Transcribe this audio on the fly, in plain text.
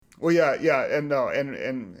Well, yeah, and no,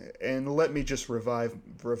 and let me just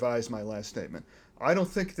revise my last statement. I don't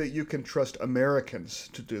think that you can trust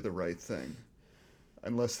Americans to do the right thing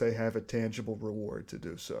unless they have a tangible reward to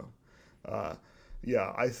do so. Uh,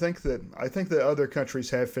 yeah, I think that other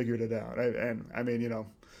countries have figured it out, and I mean,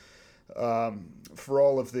 for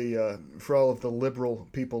all of the liberal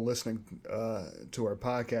people listening to our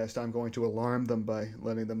podcast, I'm going to alarm them by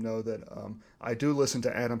letting them know that I do listen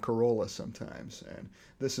to Adam Carolla sometimes, and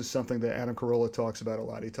this is something that Adam Carolla talks about a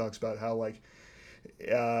lot. He talks about how like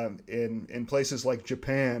in places like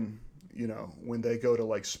Japan, when they go to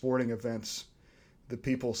like sporting events, the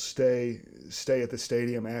people stay at the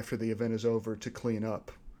stadium after the event is over to clean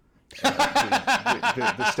up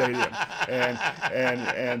the stadium,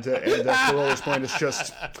 and Carolla's point is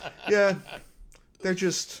just, yeah, they're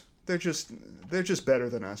just better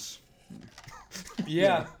than us.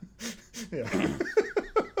 Yeah. Yeah.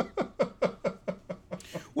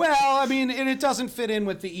 Well, I mean, and it doesn't fit in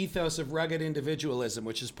with the ethos of rugged individualism,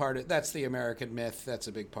 which is that's the American myth. That's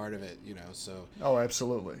a big part of it, so. Oh,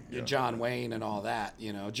 absolutely. Yeah. John Wayne and all that,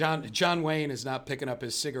 John Wayne is not picking up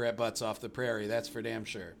his cigarette butts off the prairie. That's for damn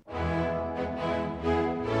sure.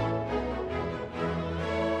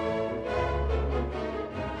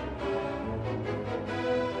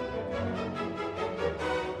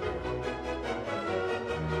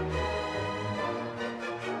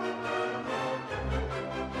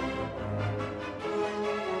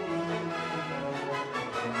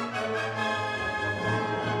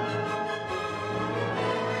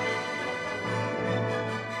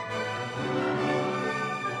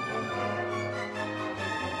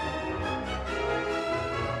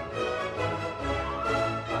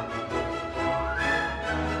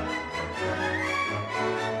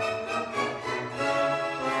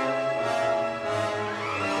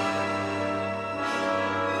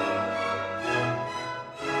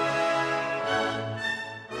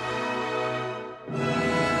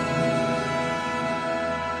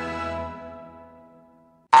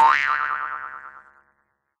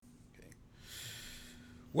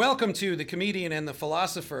 Welcome to The Comedian and the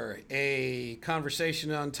Philosopher, a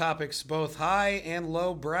conversation on topics both high and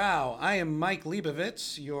low brow. I am Mike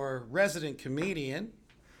Leibovitz, your resident comedian.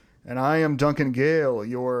 And I am Duncan Gale,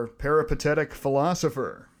 your peripatetic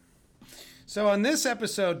philosopher. So on this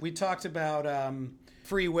episode, we talked about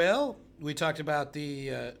free will. We talked about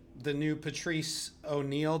the new Patrice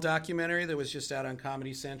O'Neal documentary that was just out on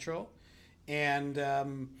Comedy Central.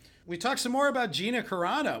 And we talked some more about Gina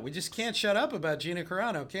Carano. We just can't shut up about Gina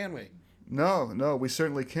Carano, can we? No, we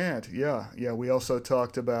certainly can't. Yeah. We also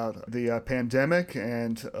talked about the pandemic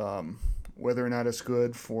and whether or not it's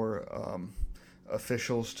good for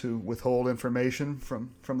officials to withhold information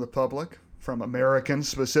from the public, from Americans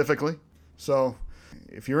specifically. So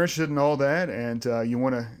if you're interested in all that and you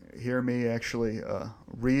want to hear me actually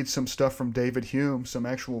read some stuff from David Hume, some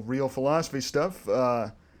actual real philosophy stuff,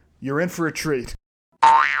 you're in for a treat.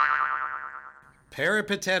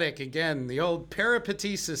 Peripatetic, again, the old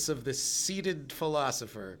peripatesis of the seated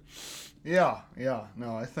philosopher. Yeah.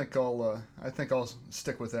 No, I think I'll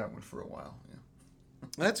stick with that one for a while. Yeah.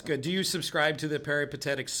 That's good. Do you subscribe to the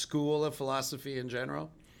peripatetic school of philosophy in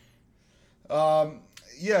general? Yeah,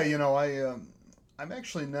 I'm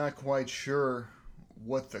actually not quite sure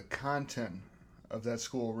what the content of that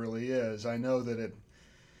school really is. I know that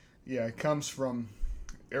it comes from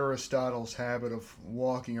Aristotle's habit of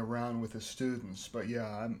walking around with his students, but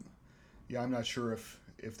I'm not sure if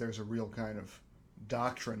there's a real kind of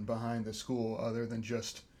doctrine behind the school other than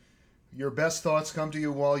just your best thoughts come to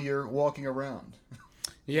you while you're walking around.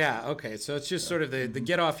 Yeah, okay. So it's just sort of the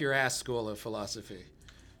get off your ass school of philosophy.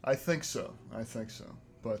 I think so.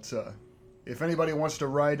 But if anybody wants to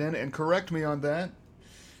write in and correct me on that,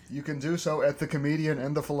 you can do so at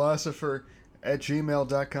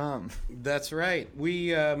thecomedianandthephilosopher@gmail.com. That's right.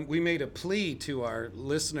 We made a plea to our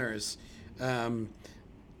listeners,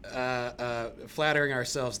 flattering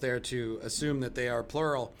ourselves there to assume that they are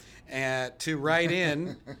plural, to write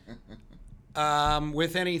in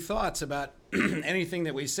with any thoughts about anything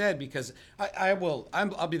that we said, because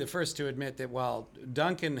I'll be the first to admit that while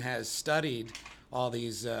Duncan has studied all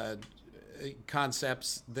these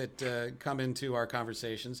concepts that come into our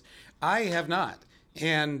conversations, I have not.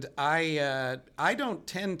 And I don't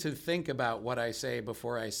tend to think about what I say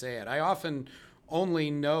before I say it. I often only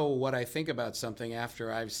know what I think about something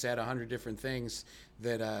after I've said 100 different things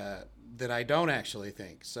that I don't actually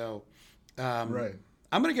think. So right.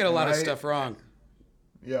 I'm going to get a lot of stuff wrong.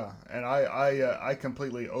 Yeah, and I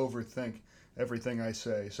completely overthink everything I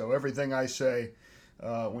say. So everything I say,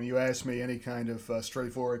 when you ask me any kind of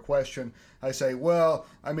straightforward question, I say, well,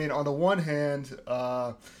 I mean, on the one hand,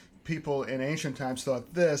 people in ancient times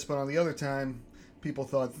thought this, but on the other time, people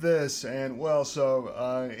thought this, and well,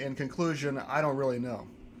 so in conclusion, I don't really know.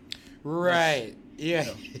 Right.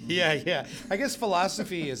 Yeah. Yeah. I guess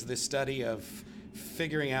philosophy is the study of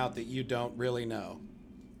figuring out that you don't really know.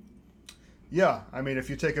 Yeah, I mean, if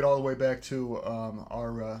you take it all the way back to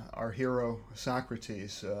our hero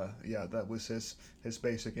Socrates, that was his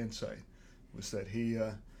basic insight, was that he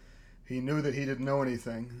knew that he didn't know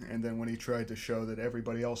anything, and then when he tried to show that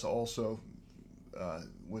everybody else also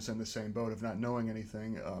was in the same boat of not knowing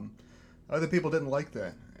anything, other people didn't like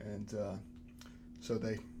that, and so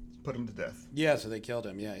they put him to death. Yeah, so they killed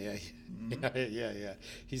him. Yeah. Yeah.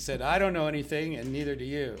 He said, "I don't know anything, and neither do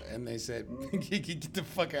you." And they said, "Get the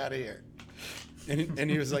fuck out of here." And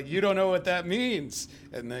he was like, "You don't know what that means,"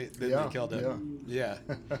 and they killed him. Yeah.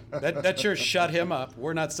 That sure shut him up.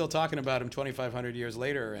 We're not still talking about him 2,500 years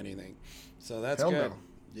later or anything, so that's Hell good. No.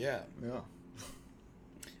 Yeah.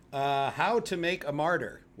 Yeah. How to make a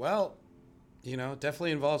martyr? Well,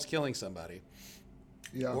 definitely involves killing somebody.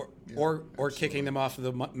 Yeah. Or kicking them off of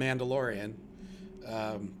the Mandalorian.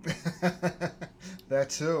 That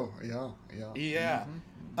too. Yeah. Yeah.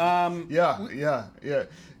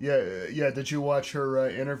 Yeah. Did you watch her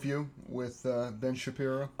interview with Ben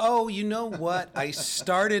Shapiro? Oh, you know what? I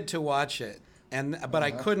started to watch it, but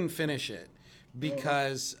I couldn't finish it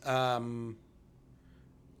because I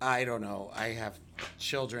don't know. I have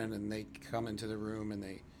children, and they come into the room,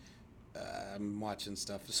 and I'm watching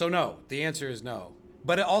stuff. So no, the answer is no.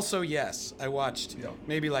 But also yes, I watched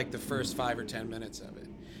maybe like the first 5 or 10 minutes of it,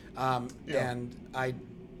 and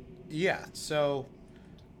so.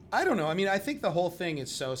 I don't know. I mean, I think the whole thing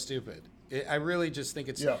is so stupid. I really just think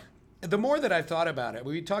it's... The more that I've thought about it,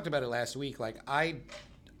 we talked about it last week, like, I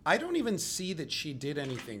don't even see that she did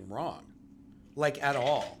anything wrong. Like, at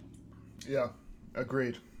all. Yeah,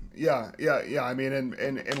 agreed. Yeah. I mean,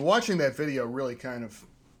 and watching that video really kind of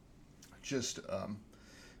just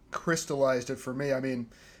crystallized it for me. I mean,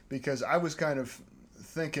 because I was kind of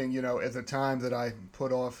thinking, at the time that I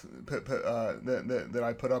put up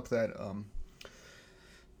that...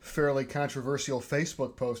 fairly controversial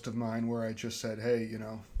Facebook post of mine where I just said, hey,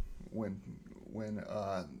 when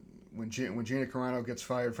Gina Carano gets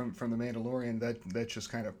fired from the Mandalorian, that just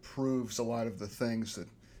kind of proves a lot of the things that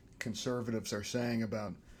conservatives are saying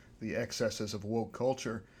about the excesses of woke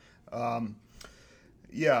culture. Watching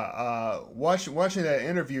that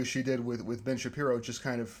interview she did with Ben Shapiro just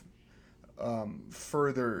kind of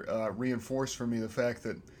further reinforced for me the fact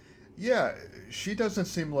that, she doesn't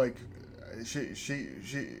seem like... She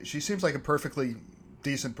seems like a perfectly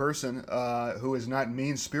decent person who is not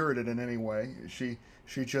mean-spirited in any way. She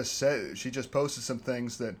just posted some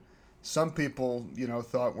things that some people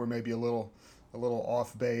thought were maybe a little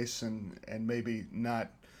off base and maybe not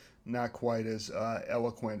quite as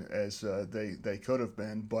eloquent as they could have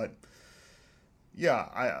been. But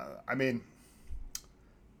I mean,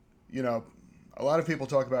 a lot of people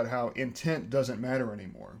talk about how intent doesn't matter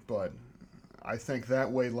anymore, but I think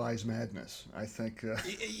that way lies madness. I think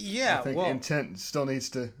intent still needs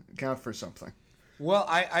to count for something. Well,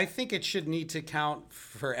 I think it should need to count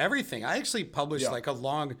for everything. I actually published like a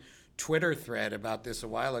long Twitter thread about this a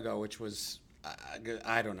while ago, which was,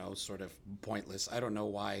 I don't know, sort of pointless. I don't know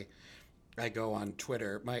why I go on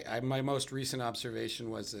Twitter. My most recent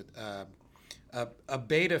observation was that a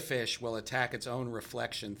beta fish will attack its own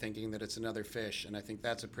reflection thinking that it's another fish, and I think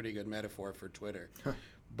that's a pretty good metaphor for Twitter.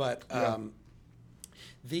 But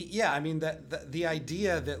the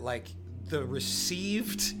idea that like the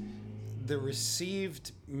received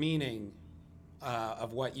meaning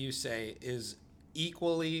of what you say is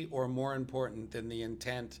equally or more important than the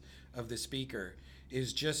intent of the speaker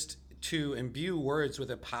is just to imbue words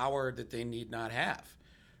with a power that they need not have,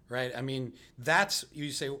 right? I mean, that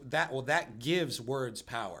gives words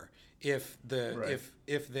power. If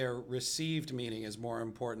if their received meaning is more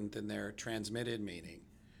important than their transmitted meaning,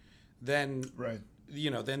 then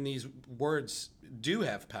then these words do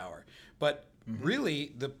have power. But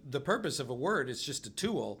really, the purpose of a word is just a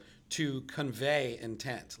tool to convey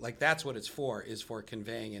intent. Like that's what it's for, is for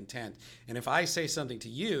conveying intent. And if I say something to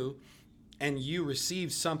you and you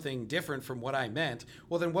receive something different from what I meant,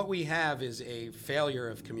 well, then what we have is a failure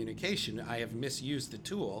of communication. I have misused the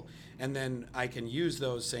tool, and then I can use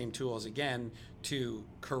those same tools again to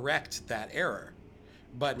correct that error.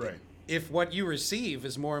 But if what you receive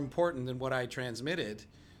is more important than what I transmitted,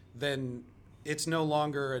 then it's no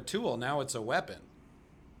longer a tool. Now it's a weapon.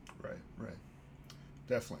 Right.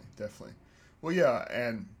 Definitely. Well,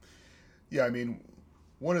 I mean,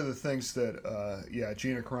 one of the things that,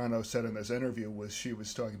 Gina Carano said in this interview was she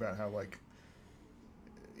was talking about how, like,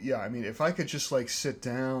 yeah, I mean, if I could just like sit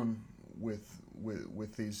down with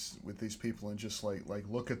these people and just like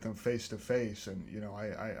look at them face to face, and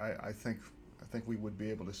I think we would be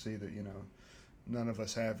able to see that none of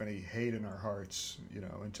us have any hate in our hearts,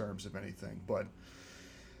 in terms of anything. But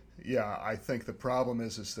yeah, I think the problem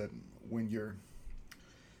is that when you're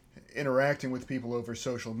interacting with people over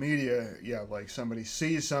social media, yeah, like somebody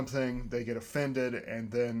sees something, they get offended,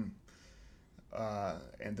 and then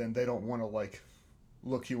they don't want to like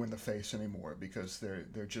look you in the face anymore because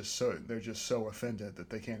they're just so offended that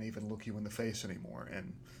they can't even look you in the face anymore,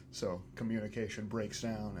 and so communication breaks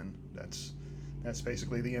down, and that's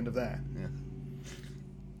basically the end of that. Yeah.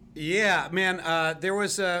 Yeah, man. There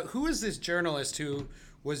was who was this journalist who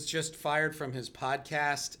was just fired from his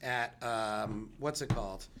podcast at what's it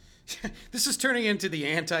called? This is turning into the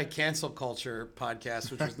anti-cancel culture podcast,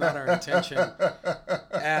 which was not our intention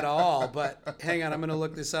at all. But hang on, I'm going to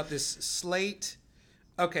look this up. This Slate.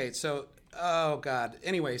 Okay, so oh god.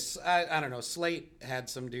 Anyways, I don't know. Slate had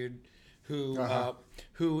some dude who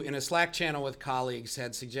in a Slack channel with colleagues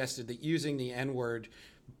had suggested that using the N-word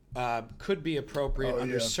could be appropriate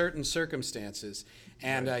under certain circumstances.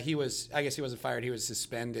 And I guess he wasn't fired. He was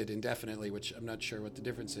suspended indefinitely, which I'm not sure what the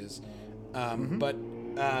difference is. But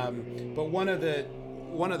one of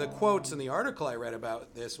the quotes in the article I read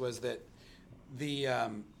about this was that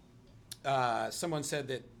someone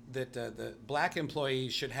said that the black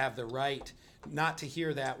employees should have the right not to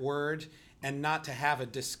hear that word and not to have a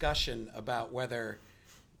discussion about whether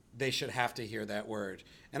they should have to hear that word.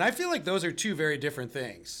 And I feel like those are two very different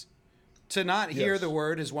things. To not hear the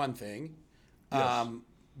word is one thing. Yes.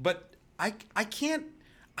 But I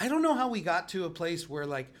don't know how we got to a place where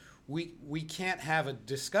like we can't have a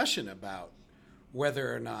discussion about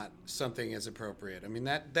whether or not something is appropriate. I mean,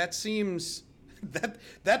 that seems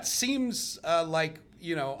like,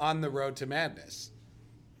 on the road to madness.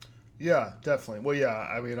 Yeah, definitely. Well, yeah,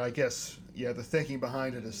 I mean, I guess, the thinking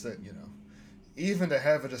behind it is that, even to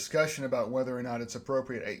have a discussion about whether or not it's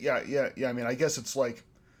appropriate, yeah, I mean, I guess it's like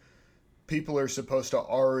people are supposed to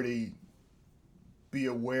already be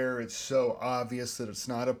aware it's so obvious that it's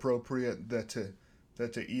not appropriate that to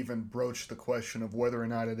even broach the question of whether or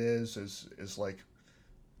not it is like,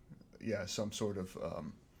 some sort of,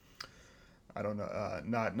 I don't know,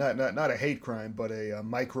 not a hate crime, but a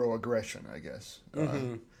microaggression, I guess.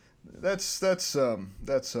 Mm-hmm. That's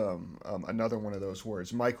another one of those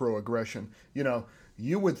words, microaggression.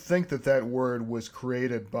 You would think that word was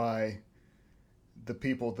created by the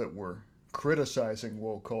people that were criticizing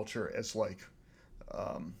woke culture as like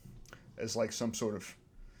some sort of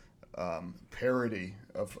parody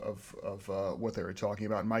of what they were talking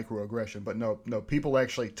about, microaggression. But no, people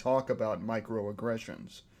actually talk about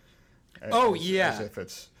microaggressions. As if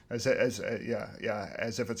it's as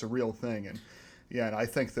if it's a real thing, and I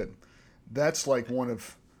think that's like one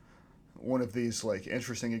of these like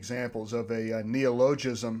interesting examples of a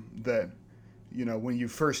neologism that when you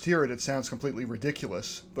first hear it sounds completely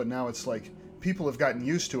ridiculous, but now it's like people have gotten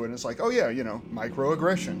used to it, and it's like, oh yeah,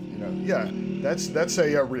 microaggression, that's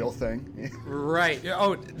a real thing. Right.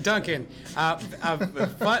 Oh, Duncan,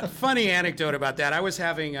 funny anecdote about that. I was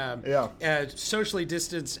having a socially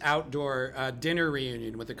distanced outdoor dinner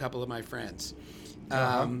reunion with a couple of my friends.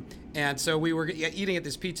 And so we were eating at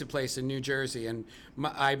this pizza place in New Jersey, and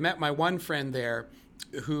I met my one friend there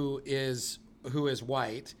who is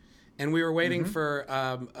white, and we were waiting for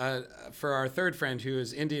our third friend who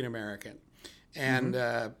is Indian American. And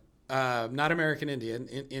not American Indian,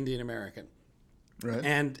 Indian American, right?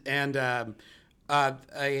 And a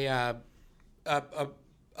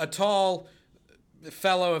tall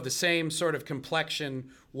fellow of the same sort of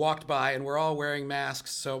complexion walked by, and we're all wearing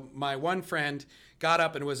masks. So my one friend got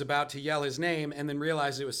up and was about to yell his name, and then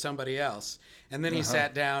realized it was somebody else. And then he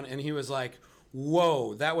sat down, and he was like,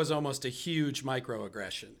 "Whoa, that was almost a huge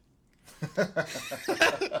microaggression."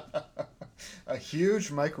 A huge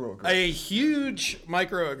microaggression. A huge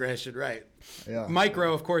microaggression, right. Yeah.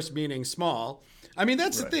 Micro, of course, meaning small. I mean,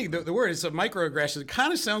 that's the thing. The word is a microaggression. It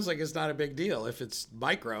kind of sounds like it's not a big deal if it's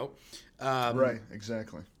micro. Right,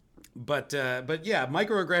 exactly. But yeah,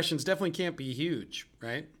 microaggressions definitely can't be huge,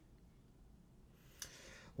 right?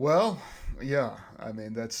 Well, yeah. I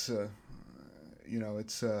mean, that's,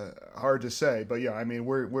 it's hard to say. But yeah, I mean,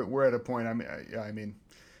 we're at a point, I mean,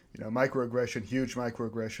 microaggression, huge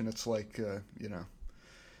microaggression. It's like,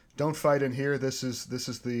 don't fight in here. This is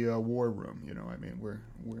the war room. I mean, we're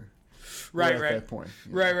at that point.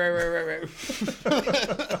 Right.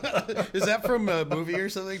 Is that from a movie or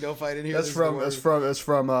something? Don't fight in here. That's from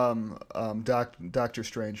Doctor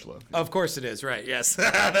Strangelove. Of course it is. Right. Yes.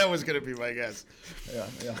 That was going to be my guess. Yeah.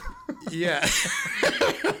 Yeah.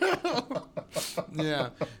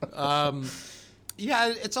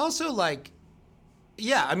 Yeah. It's also like,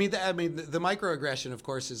 yeah. I mean, the microaggression, of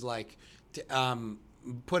course, is like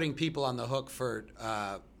putting people on the hook for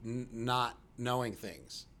not knowing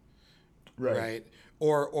things. Right.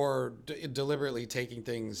 Or deliberately taking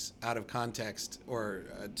things out of context, or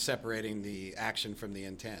separating the action from the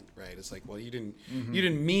intent. Right. It's like, well, you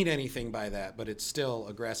didn't mean anything by that, but it's still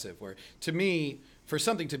aggressive. Where, to me, for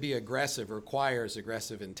something to be aggressive requires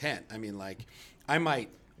aggressive intent. I mean, like, I might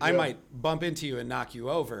bump into you and knock you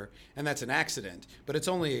over, and that's an accident. But it's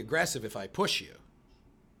only aggressive if I push you.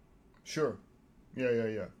 Sure.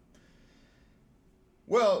 Yeah.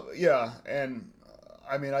 Well, yeah, and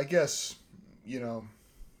I mean, I guess,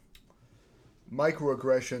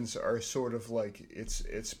 microaggressions are sort of like,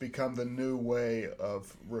 it's become the new way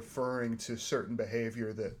of referring to certain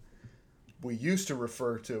behavior that we used to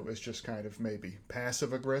refer to as just kind of maybe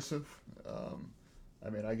passive aggressive. I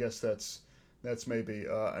mean, I guess that's maybe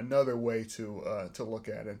another way to look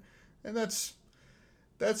at it, and that's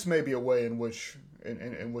maybe a way in which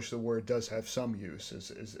the word does have some use.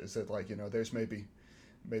 Is that, like, there's maybe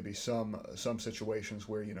some situations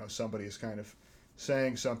where somebody is kind of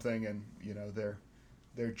saying something, and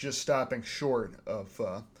they're just stopping short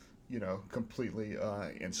of completely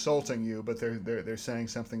insulting you, but they're saying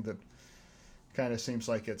something that kind of seems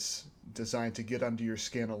like it's designed to get under your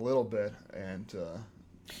skin a little bit, and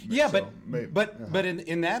but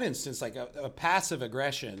in that instance, like a passive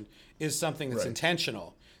aggression is something that's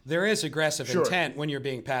intentional. There is aggressive intent when you're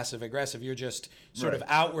being passive aggressive. You're just sort of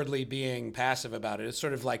outwardly being passive about it. It's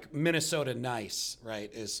sort of like Minnesota nice,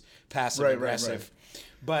 right? Is passive aggressive.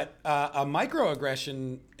 But a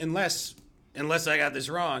microaggression, unless I got this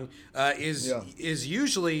wrong, is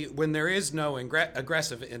usually when there is no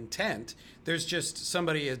aggressive intent. There's just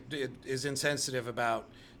somebody is insensitive about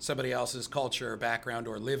somebody else's culture or background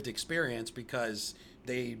or lived experience because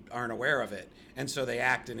they aren't aware of it, and so they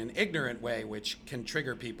act in an ignorant way, which can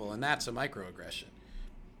trigger people, and that's a microaggression.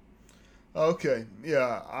 Okay,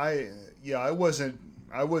 I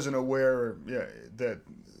wasn't aware that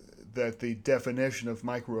the definition of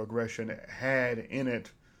microaggression had in it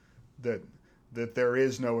that there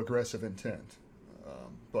is no aggressive intent,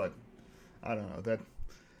 but I don't know,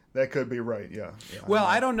 that could be right. Yeah. Well,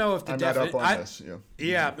 I don't know if the definition. I'm not up on this.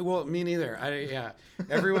 Yeah. Well, me neither.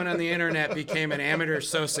 Everyone on the internet became an amateur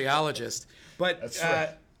sociologist, but that's right.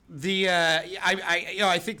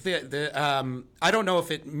 I think I don't know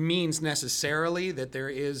if it means necessarily that there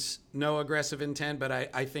is no aggressive intent, but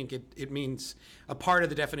I think it means a part of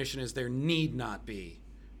the definition is there need not be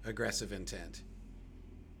aggressive intent.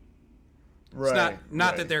 Right. It's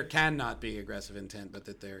not that there cannot be aggressive intent, but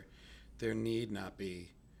that there need not be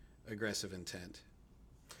aggressive intent.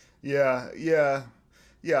 Yeah.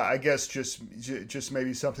 I guess just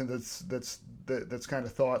maybe something that's kind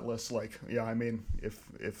of thoughtless. Like, I mean,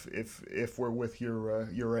 if we're with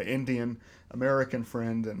your Indian American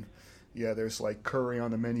friend, and there's like curry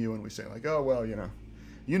on the menu, and we say like, oh well, you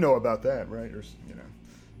know about that, right? Or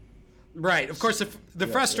Right. Of course, the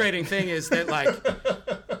frustrating thing is that, like,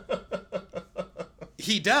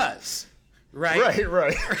 he does. Right.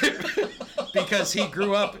 Because he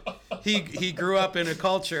grew up in a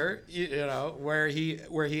culture, where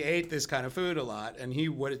he ate this kind of food a lot, and he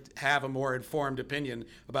would have a more informed opinion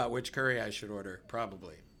about which curry I should order,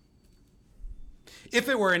 probably. If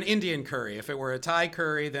it were an Indian curry, if it were a Thai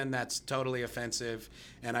curry, then that's totally offensive,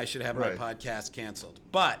 and I should have my podcast canceled.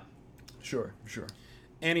 But sure.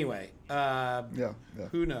 Anyway,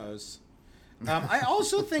 who knows? I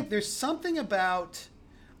also think there's something about.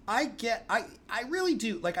 I really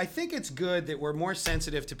do. Like, I think it's good that we're more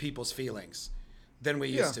sensitive to people's feelings than we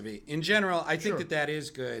used to be. In general, I think that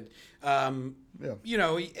is good. And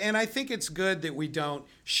I think it's good that we don't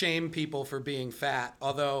shame people for being fat.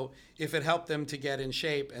 Although, if it helped them to get in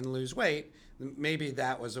shape and lose weight, maybe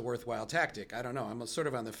that was a worthwhile tactic. I don't know. I'm sort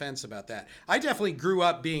of on the fence about that. I definitely grew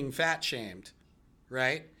up being fat shamed,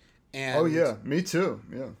 right? And me too.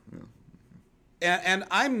 Yeah. And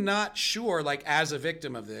I'm not sure, like, as a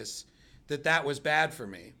victim of this, that was bad for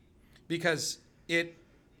me, because it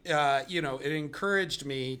encouraged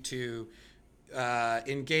me to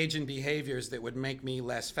engage in behaviors that would make me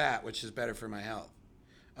less fat, which is better for my health.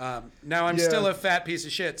 Now I'm still a fat piece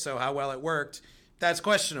of shit, so how well it worked, that's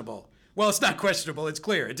questionable. Well, it's not questionable. It's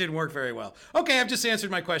clear. It didn't work very well. Okay, I've just answered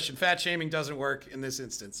my question. Fat shaming doesn't work in this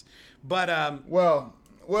instance. But Well,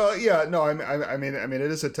 Well, yeah, no, I mean, it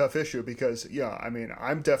is a tough issue because, yeah, I mean,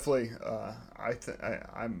 I'm definitely,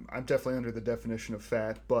 I'm definitely under the definition of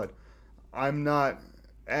fat, but I'm not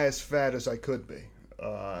as fat as I could be,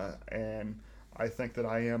 and I think that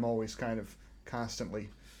I am always kind of constantly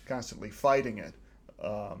fighting it,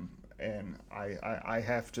 and I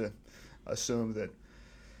have to assume that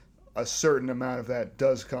a certain amount of that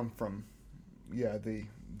does come from, yeah, the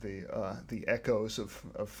echoes of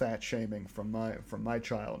fat shaming from my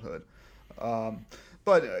childhood.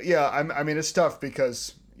 But yeah, I mean, it's tough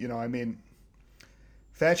because, I mean,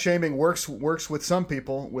 fat shaming works with some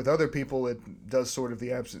people. With other people, it does sort of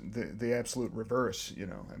the absolute reverse.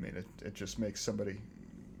 I mean, it just makes somebody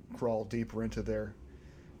crawl deeper into their,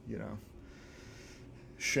 you know,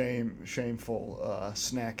 shameful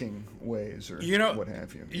snacking ways or what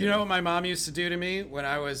have you. You know what my mom used to do to me when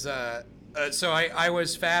I was so I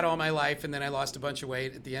was fat all my life, and then I lost a bunch of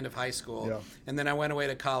weight at the end of high school. Yeah. And then I went away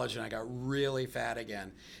to college, and I got really fat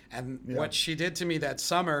again. And Yeah. what she did to me that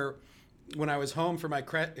summer when I was home for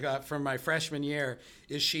my freshman year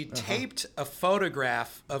is she taped a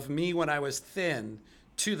photograph of me when I was thin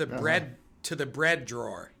to the bread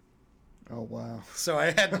drawer. Oh wow. So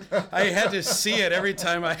I had to see it every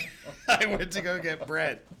time I went to go get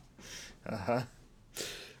bread.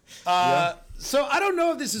 Yeah. So I don't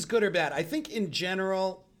know if this is good or bad. I think in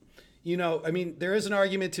general, I mean, there is an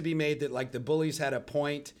argument to be made that like the bullies had a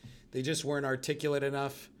point. They just weren't articulate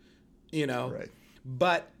enough, Right.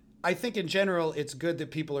 But I think in general, it's good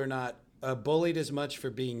that people are not bullied as much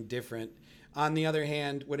for being different. On the other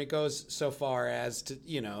hand, when it goes so far as to,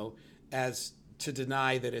 as to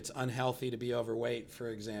deny that it's unhealthy to be overweight, for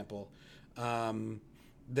example,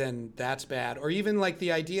 then that's bad. Or even like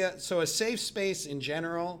the idea, so a safe space in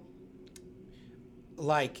general,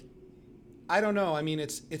 like, I don't know. I mean,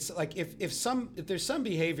 it's like if there's some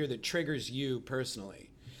behavior that triggers you personally,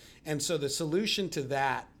 and so the solution to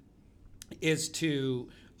that is to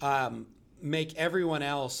make everyone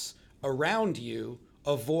else around you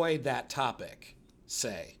avoid that topic,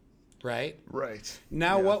 say, right? Right.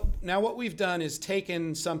 Now Yeah. what we've done is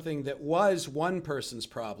taken something that was one person's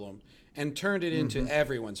problem and turned it into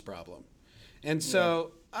everyone's problem. And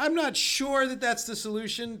so I'm not sure that that's the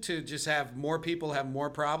solution, to just have more people have more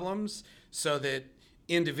problems so that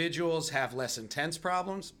individuals have less intense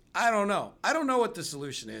problems. I don't know. I don't know what the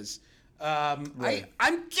solution is.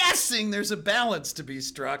 I'm guessing there's a balance to be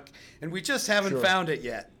struck, and we just haven't Sure. found it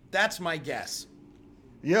yet. That's my guess.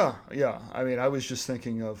 Yeah. I mean, I was just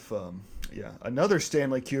thinking of another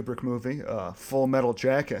Stanley Kubrick movie, Full Metal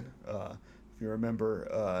Jacket. If you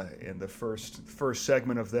remember, in the first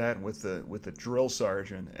segment of that with the drill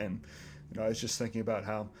sergeant, and I was just thinking about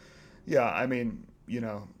how, I mean,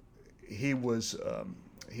 he was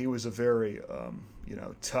a very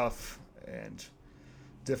tough and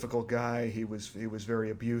difficult guy. He was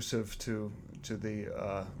very abusive to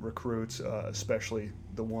the recruits, especially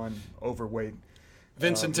the one overweight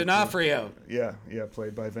Vincent D'Onofrio. Yeah,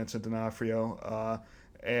 played by Vincent D'Onofrio,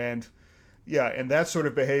 and that sort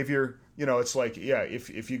of behavior. It's like,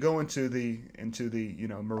 if you go into the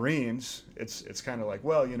Marines, it's kind of like,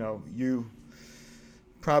 well, you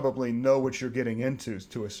probably know what you're getting into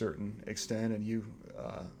to a certain extent, and you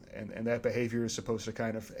and that behavior is supposed to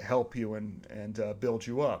kind of help you and build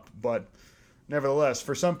you up. But nevertheless,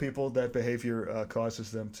 for some people, that behavior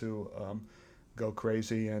causes them to go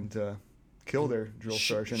crazy and kill their drill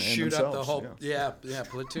sergeant and shoot themselves. up the whole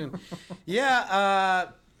platoon.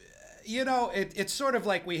 It's sort of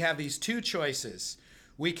like we have these two choices.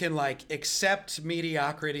 We can like accept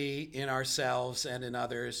mediocrity in ourselves and in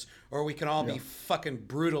others, or we can all be fucking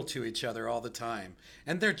brutal to each other all the time.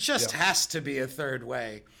 And there just has to be a third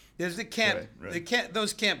way. Those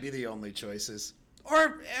can't be the only choices.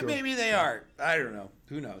 Or maybe they are. I don't know.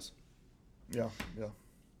 Who knows? Yeah.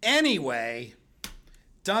 Anyway,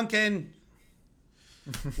 Duncan,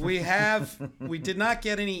 we did not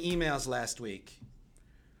get any emails last week.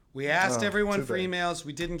 We asked everyone for emails.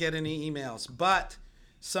 We didn't get any emails, but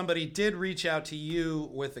somebody did reach out to you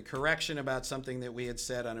with a correction about something that we had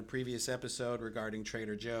said on a previous episode regarding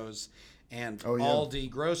Trader Joe's and Aldi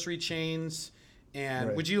grocery chains.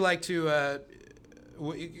 And would you like to,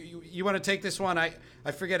 you want to take this one? I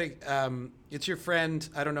forget, it's your friend.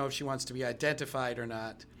 I don't know if she wants to be identified or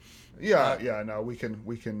not. No, we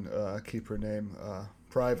can keep her name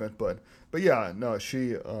private, but no,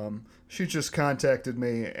 she just contacted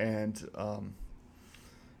me and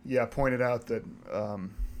pointed out that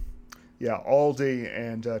Aldi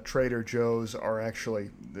and Trader Joe's are actually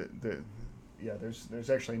there's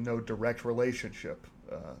actually no direct relationship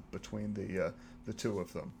between the two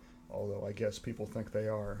of them, although I guess people think they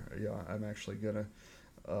are. I'm actually gonna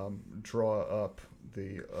draw up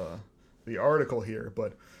the article here,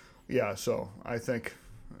 but yeah. So I think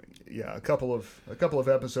a couple of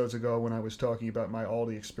episodes ago when I was talking about my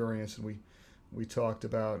Aldi experience, and we talked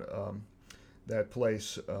about that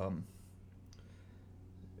place.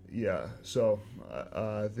 So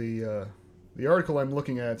the article I'm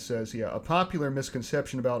looking at says, a popular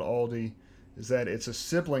misconception about Aldi is that it's a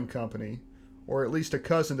sibling company, or at least a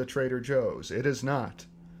cousin to Trader Joe's. It is not.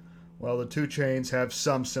 While the two chains have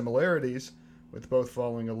some similarities, with both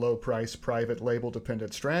following a low-price, private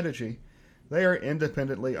label-dependent strategy, they are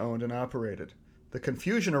independently owned and operated. The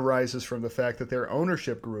confusion arises from the fact that their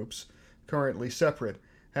ownership groups, currently separate,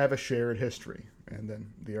 have a shared history. And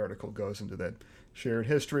then the article goes into that shared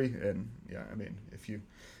history, and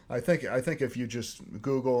I think if you just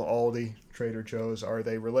Google Aldi, Trader Joe's, are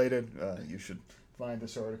they related? You should find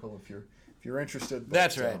this article if you're interested. But,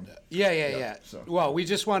 that's right. Yeah. So. Well, we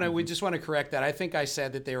just want to correct that. I think I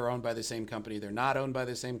said that they were owned by the same company. They're not owned by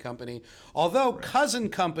the same company. Although cousin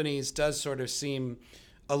companies does sort of seem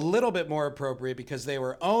a little bit more appropriate because they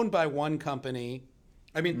were owned by one company.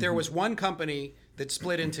 I mean, there was one company that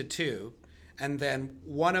split into two, and then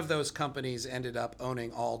one of those companies ended up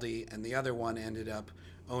owning Aldi, and the other one ended up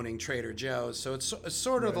owning Trader Joe's. So it's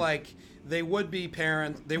sort of like they would be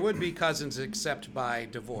cousins except by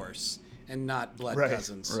divorce and not blood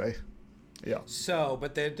cousins. Right. Yeah. So,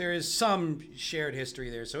 but there is some shared history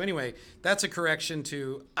there. So anyway, that's a correction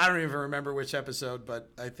to, I don't even remember which episode, but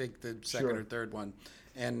I think the second or third one.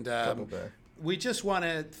 And we just want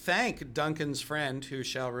to thank Duncan's friend, who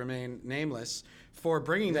shall remain nameless, for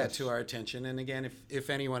bringing that to our attention. And again, if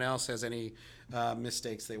anyone else has any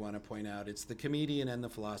mistakes they want to point out, it's the comedian and the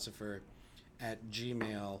philosopher at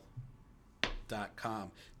gmail.com.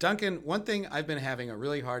 Duncan, one thing I've been having a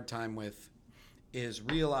really hard time with is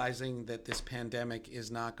realizing that this pandemic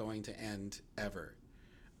is not going to end ever.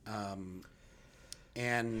 And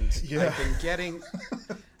I've been getting...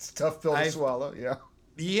 It's a tough pill to swallow, yeah.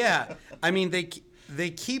 Yeah. I mean, they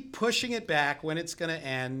keep pushing it back when it's going to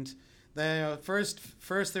end.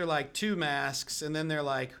 First they're like 2 masks, and then they're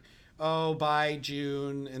like, oh, by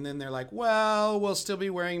June, and then they're like, well, we'll still be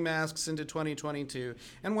wearing masks into 2022.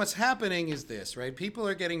 And what's happening is this, right? People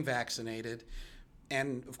are getting vaccinated,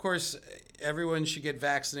 and of course, everyone should get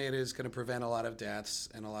vaccinated. It's going to prevent a lot of deaths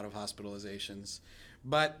and a lot of hospitalizations.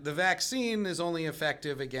 But the vaccine is only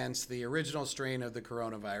effective against the original strain of the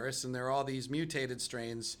coronavirus, and there are all these mutated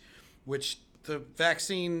strains, which the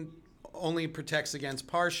vaccine only protects against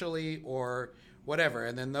partially or whatever.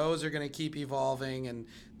 And then those are going to keep evolving, and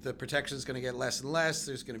the protection is going to get less and less.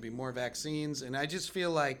 There's going to be more vaccines. And I just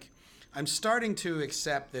feel like I'm starting to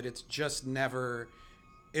accept that it's just never,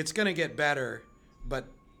 it's going to get better. But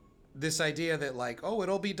this idea that like, oh,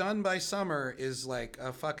 it'll be done by summer is like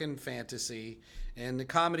a fucking fantasy. And the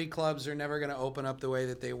comedy clubs are never going to open up the way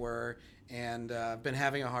that they were. And I've been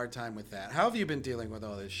having a hard time with that. How have you been dealing with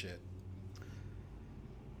all this shit?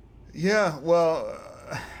 Yeah, well,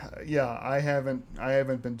 I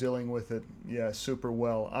haven't been dealing with it, super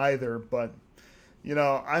well either. But,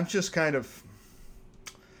 I'm just kind of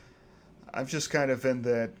in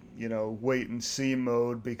that, wait and see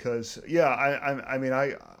mode because,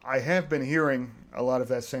 I have been hearing a lot of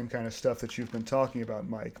that same kind of stuff that you've been talking about,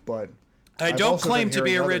 Mike. But I don't claim to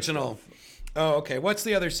be original. Oh, okay. What's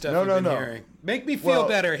the other stuff you've been hearing? Make me feel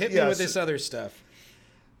better. Hit me with this other stuff.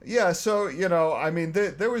 Yeah, so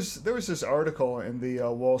there was this article in the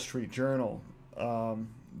Wall Street Journal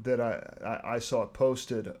that I saw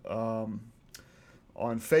posted on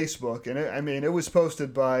Facebook, and it was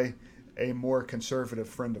posted by a more conservative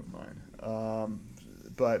friend of mine,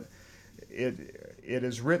 but it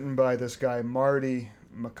is written by this guy Marty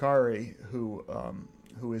Makary, who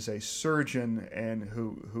is a surgeon and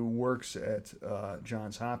who works at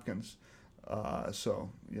Johns Hopkins, so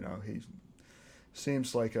he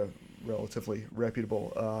seems like a relatively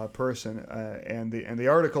reputable person, and the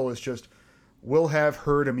article is just, "We'll have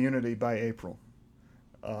herd immunity by April,"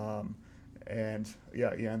 and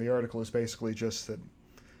the article is basically just that,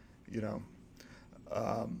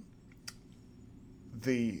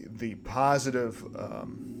 the positive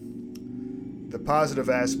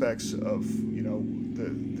aspects of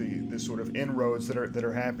the sort of inroads that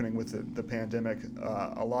are happening with the pandemic.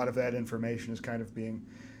 A lot of that information is kind of being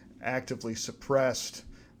actively suppressed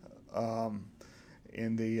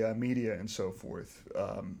in the media and so forth.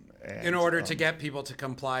 In order to get people to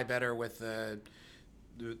comply better with the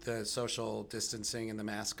social distancing and the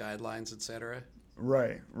mask guidelines, et cetera.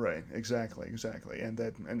 Right, exactly, and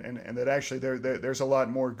that actually there's a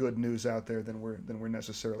lot more good news out there than we're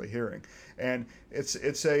necessarily hearing, and it's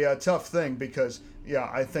a tough thing because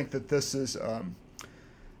I think that this is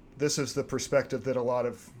this is the perspective that a lot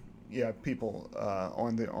of people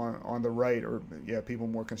on the right, or people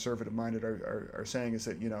more conservative minded are saying, is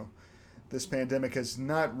that this pandemic is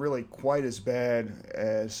not really quite as bad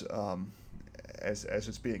as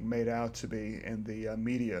it's being made out to be in the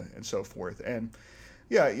media and so forth. And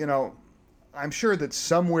I'm sure that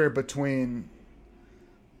somewhere between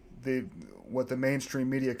what the mainstream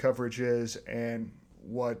media coverage is and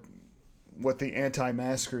what the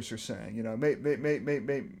anti-maskers are saying,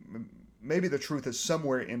 maybe the truth is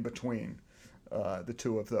somewhere in between the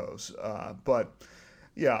two of those. But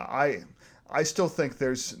I still think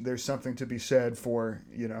there's something to be said for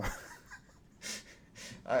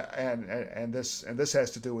and this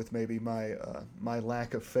has to do with maybe my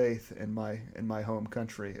lack of faith in my home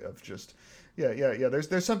country, of just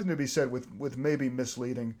there's something to be said with maybe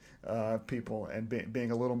misleading people and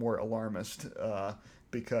being a little more alarmist,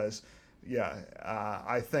 because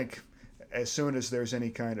I think as soon as there's any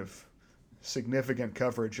kind of significant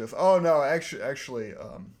coverage of, oh no, actually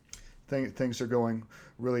things are going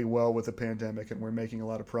really well with the pandemic and we're making a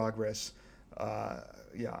lot of progress,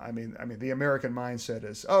 I mean the American mindset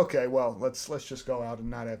is, okay, well, let's just go out and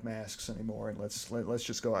not have masks anymore, and let's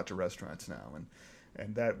just go out to restaurants now,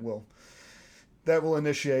 and that will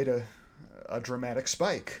initiate a dramatic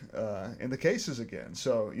spike in the cases again.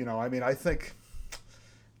 So I think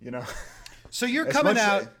So you're coming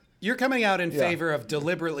out. You're coming out in favor of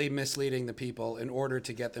deliberately misleading the people in order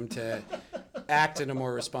to get them to act in a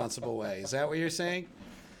more responsible way. Is that what you're saying?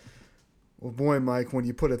 Well, boy, Mike, when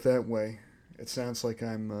you put it that way, it sounds like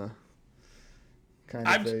I'm kind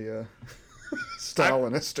of a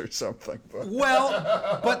Stalinist or something. But.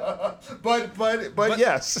 Well, but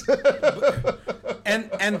yes.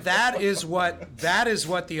 and that is what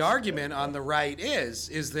the argument on the right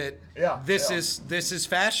is that this is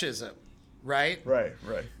fascism. Right? Right.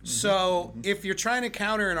 So if you're trying to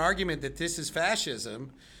counter an argument that this is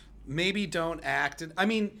fascism, maybe don't act. I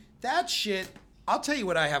mean, that shit, I'll tell you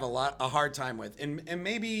what I have a hard time with. And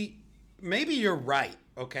maybe you're right,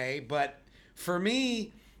 okay? But for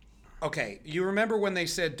me, okay, you remember when they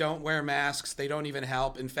said don't wear masks, they don't even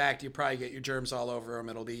help. In fact, you probably get your germs all over them.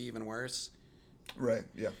 It'll be even worse. Right,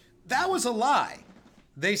 yeah. That was a lie.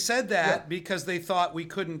 They said that because they thought we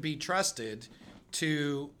couldn't be trusted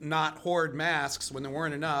to not hoard masks when there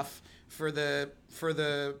weren't enough for the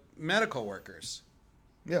medical workers.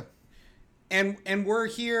 Yeah. And we're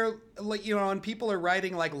here, like, and people are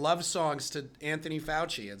writing like love songs to Anthony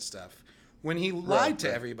Fauci and stuff when he lied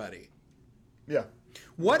to everybody. Yeah.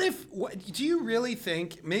 Do you really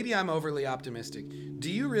think, maybe I'm overly optimistic,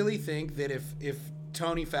 do you really think that if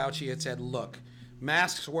Tony Fauci had said, look,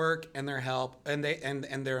 masks work and they're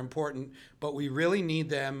they're important, but we really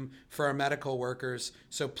need them for our medical workers.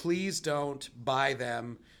 So please don't buy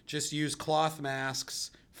them. Just use cloth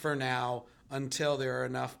masks for now until there are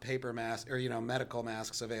enough paper masks or medical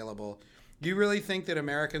masks available. Do you really think that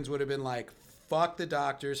Americans would have been like, fuck the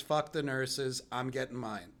doctors, fuck the nurses, I'm getting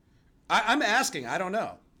mine? I'm asking. I don't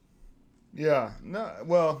know. Yeah. No.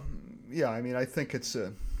 Well. Yeah. I mean, I think it's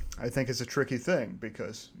a tricky thing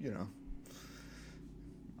because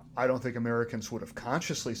I don't think Americans would have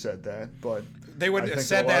consciously said that, but they wouldn't have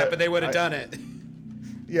said that, but they would have done it.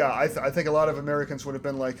 Yeah, I think a lot of Americans would have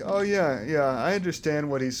been like, "Oh yeah, I understand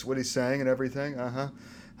what he's saying and everything.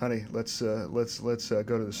 Honey, let's go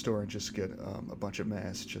to the store and just get a bunch of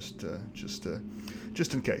masks, just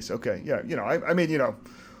in case. Okay, yeah, I mean,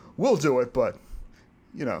 we'll do it, but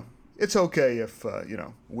it's okay if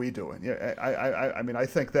we do it. Yeah, I mean, I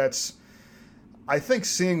think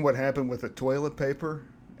seeing what happened with the toilet paper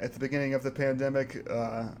at the beginning of the pandemic,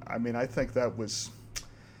 I mean, I think that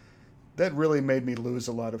really made me lose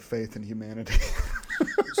a lot of faith in humanity.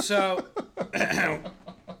 So,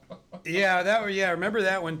 remember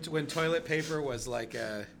that when toilet paper was like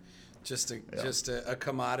just a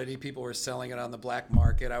commodity. People were selling it on the black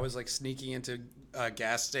market. I was like sneaking into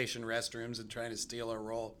gas station restrooms and trying to steal a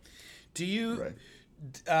roll. Do you?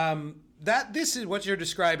 Right. This is what you're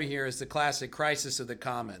describing here is the classic crisis of the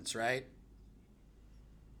commons, right?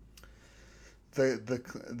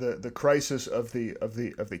 The crisis of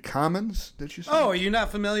the commons, did you say? Oh, are you not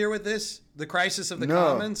familiar with this? The crisis of the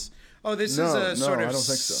commons? Oh, this is a sort of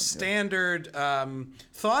standard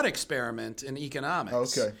thought experiment in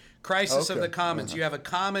economics. Okay. Crisis of the commons. You have a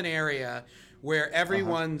common area where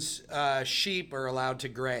everyone's sheep are allowed to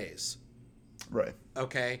graze. Right.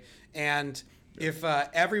 Okay. And if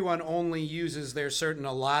everyone only uses their certain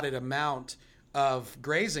allotted amount of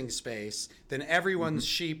grazing space, then everyone's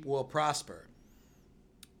sheep will prosper.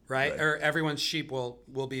 Right? Or everyone's sheep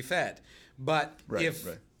will be fed. But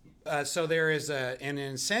so there is an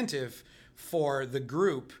incentive for the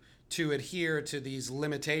group to adhere to these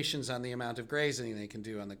limitations on the amount of grazing they can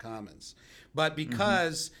do on the commons. But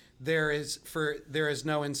because there is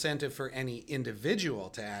no incentive for any individual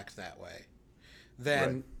to act that way,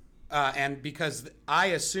 then and because I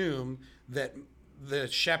assume that the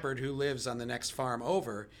shepherd who lives on the next farm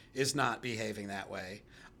over is not behaving that way,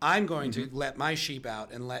 I'm going to let my sheep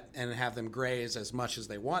out and have them graze as much as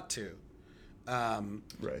they want to.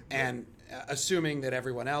 And assuming that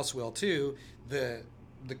everyone else will too, the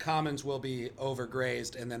commons will be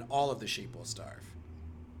overgrazed, and then all of the sheep will starve.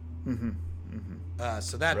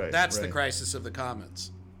 So that's the crisis of the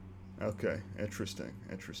commons. Okay, interesting.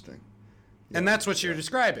 Yeah, and that's what you're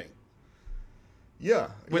describing. Yeah,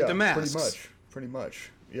 with the masks. Pretty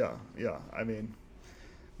much. Yeah. I mean,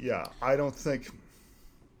 I don't think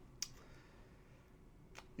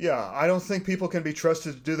people can be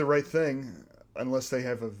trusted to do the right thing unless they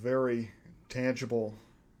have a very tangible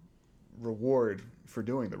reward for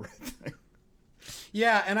doing the right thing.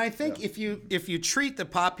 Yeah, and I think if you treat the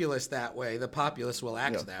populace that way, the populace will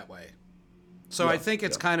act that way. So I think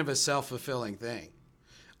it's kind of a self-fulfilling thing.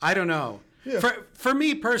 I don't know. Yeah. For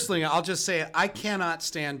me personally, I'll just say it, I cannot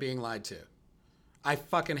stand being lied to. I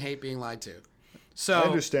fucking hate being lied to. So I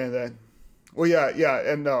understand that. Well,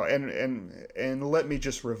 and let me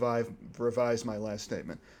just revise my last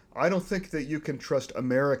statement. I don't think that you can trust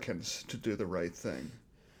Americans to do the right thing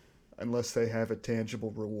unless they have a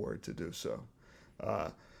tangible reward to do so.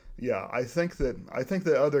 I think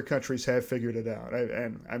that other countries have figured it out.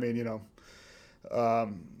 I mean,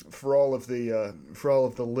 for all of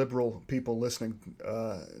the liberal people listening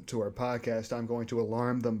to our podcast, I'm going to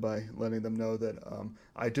alarm them by letting them know that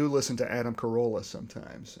I do listen to Adam Carolla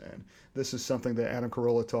sometimes, and this is something that Adam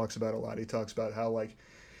Carolla talks about a lot. He talks about how, like,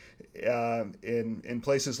 in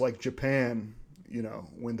places like Japan,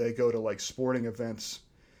 when they go to like sporting events,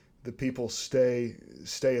 the people stay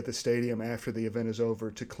at the stadium after the event is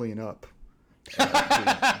over to clean up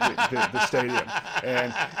the stadium,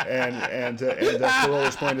 and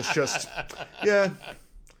Carolla's point is just,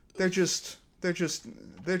 they're just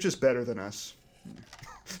better than us.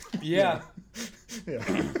 Yeah. Yeah.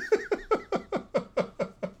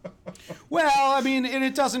 Well, I mean, and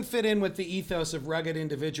it doesn't fit in with the ethos of rugged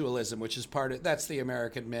individualism, which is that's the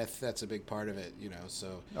American myth. That's a big part of it,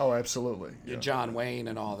 so. Oh, absolutely. Yeah. John Wayne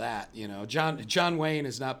and all that, John Wayne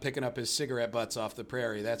is not picking up his cigarette butts off the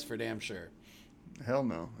prairie. That's for damn sure. Hell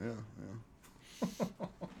no.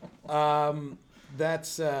 Yeah.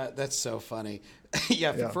 That's so funny.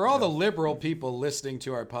 For all the liberal people listening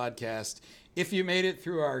to our podcast, if you made it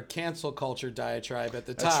through our cancel culture diatribe at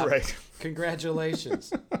the top, that's right.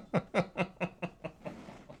 Congratulations.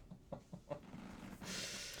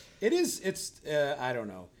 It's I don't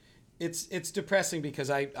know. It's depressing because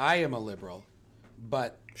I am a liberal,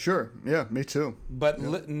 but sure, yeah, me too. But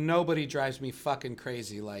nobody drives me fucking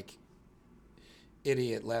crazy like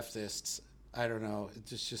idiot leftists. I don't know.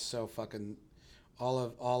 It's just so fucking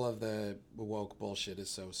all of the woke bullshit is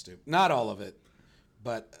so stupid. Not all of it,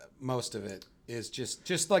 but most of it is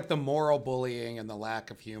just like the moral bullying and the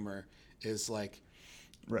lack of humor is like,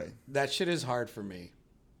 right. That shit is hard for me.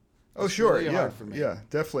 Oh, it's sure. really hard for me. Yeah,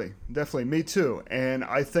 definitely. Me too. And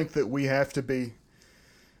I think that we have to be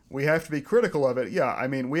critical of it. Yeah. I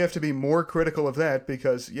mean, we have to be more critical of that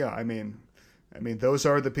because, I mean, those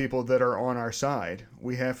are the people that are on our side.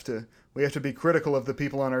 We have to be critical of the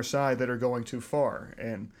people on our side that are going too far.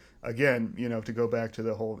 And again, to go back to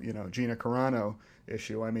the whole, Gina Carano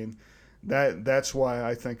issue. I mean, that's why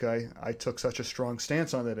I think I took such a strong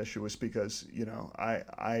stance on that issue, is because,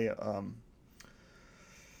 I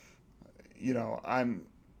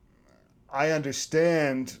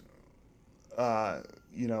understand,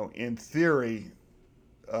 in theory,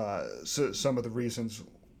 some of the reasons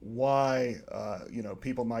why,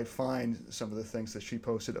 people might find some of the things that she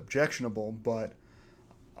posted objectionable, but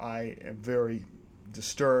I am very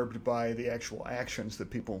disturbed by the actual actions that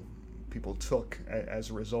people took as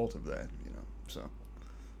a result of that, so.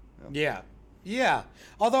 Yeah.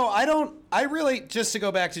 Although I really, just to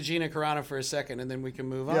go back to Gina Carano for a second and then we can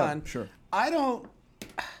move on. Sure.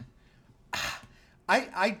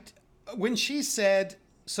 When she said,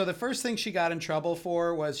 so the first thing she got in trouble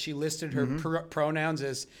for was she listed her pronouns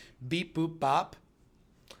as beep, boop, bop.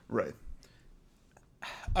 Right.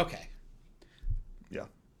 Okay. Yeah.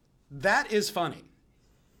 That is funny.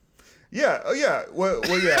 Yeah. Oh, yeah. Well,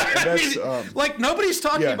 yeah. And that's, like, nobody's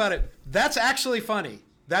talking about it. That's actually funny.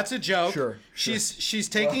 That's a joke. Sure. She's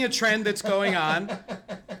taking a trend that's going on,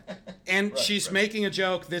 and she's making a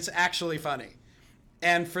joke that's actually funny.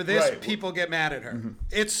 And for this, people get mad at her. Mm-hmm.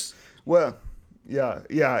 It's... Well, yeah.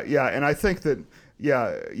 And I think that,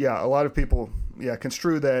 a lot of people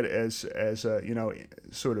construe that as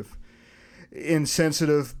sort of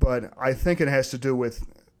insensitive, but I think it has to do with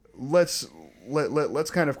let's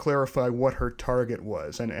kind of clarify what her target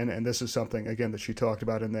was, and this is something again that she talked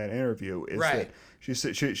about in that interview. Is right.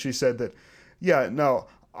 that she said that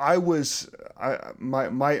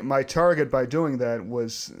my target by doing that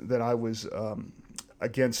was that I was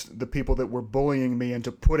against the people that were bullying me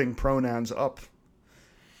into putting pronouns up.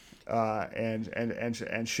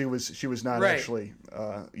 And she was not right. actually,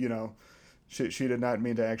 she did not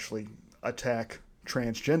mean to actually attack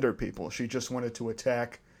transgender people. She just wanted to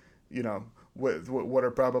attack, what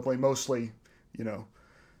are probably mostly,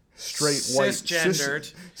 straight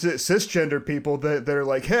cisgendered. white cisgender people that are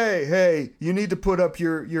like, hey, you need to put up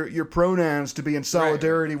your pronouns to be in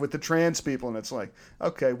solidarity with the trans people. And it's like,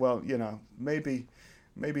 okay, well, maybe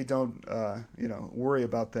don't worry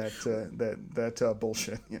about that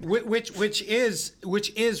bullshit. Which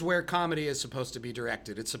is where comedy is supposed to be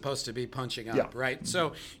directed. It's supposed to be punching up, right?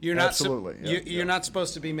 So you're not you're not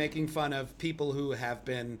supposed to be making fun of people who have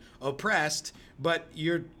been oppressed, but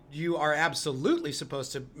you are absolutely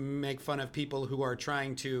supposed to make fun of people who are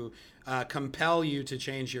trying to compel you to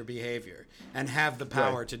change your behavior and have the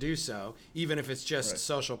power to do so, even if it's just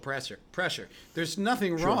social pressure. There's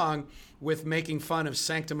nothing wrong with making fun of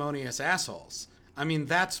sanctimonious assholes. I mean,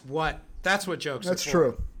 that's what jokes are for. That's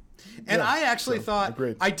true. And I actually thought,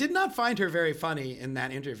 agreed. I did not find her very funny in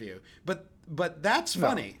that interview, but that's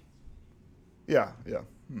funny. Yeah.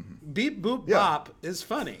 Mm-hmm. Beep boop bop is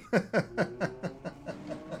funny.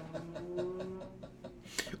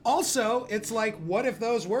 Also, it's like, what if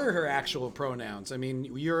those were her actual pronouns? I mean,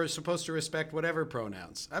 you're supposed to respect whatever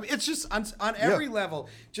pronouns. I mean, it's just on every level,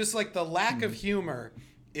 just like the lack of humor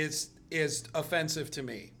is offensive to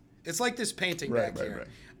me. It's like this painting back here. Right.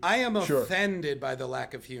 I am offended by the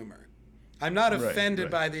lack of humor. I'm not offended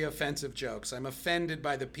by the offensive jokes. I'm offended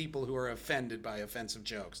by the people who are offended by offensive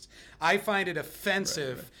jokes. I find it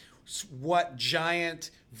offensive what giant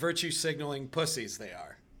virtue signaling pussies they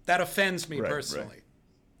are. That offends me personally. Right.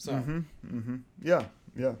 So. Yeah.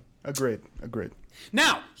 Agreed.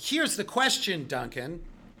 Now, here's the question, Duncan.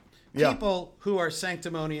 People who are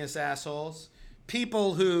sanctimonious assholes,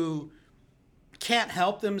 people who can't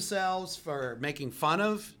help themselves for making fun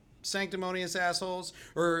of sanctimonious assholes,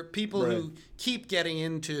 or people who keep getting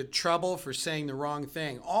into trouble for saying the wrong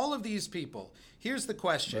thing. All of these people, here's the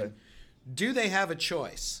question. Do they have a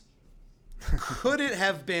choice? Could it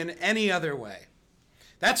have been any other way?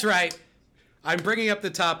 That's right. I'm bringing up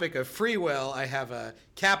the topic of free will. I have a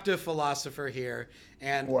captive philosopher here,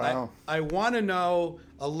 and I want to know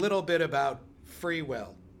a little bit about free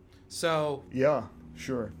will. So yeah,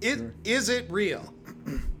 sure. Is it real?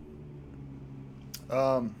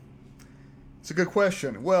 It's a good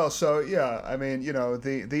question. Well, so I mean,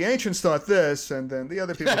 the ancients thought this, and then the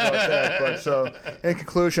other people thought that. But so, in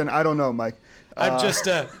conclusion, I don't know, Mike. I'm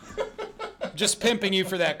just pimping you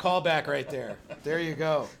for that callback right there. There you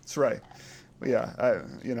go. That's right. Yeah,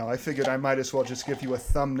 I figured I might as well just give you a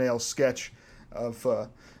thumbnail sketch of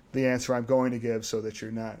the answer I'm going to give, so that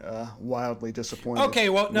you're not wildly disappointed. Okay,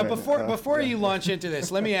 well, now before you launch into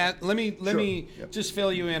this, let me just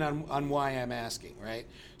fill you in on why I'm asking. Right.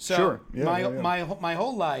 So my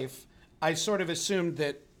whole life, I sort of assumed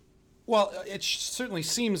that. Well, it certainly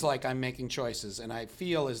seems like I'm making choices, and I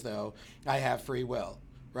feel as though I have free will.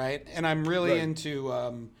 Right, and I'm really into.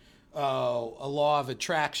 A law of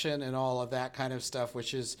attraction and all of that kind of stuff,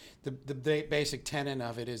 which is the basic tenet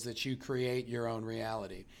of it is that you create your own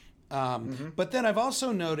reality. But then I've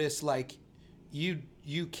also noticed, like, you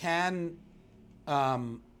can.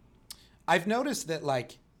 I've noticed that,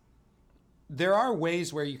 like, there are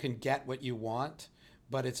ways where you can get what you want,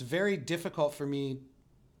 but it's very difficult for me,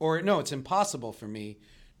 it's impossible for me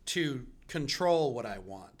to control what I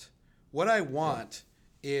want. What I want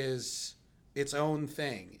is its own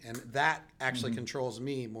thing, and that actually controls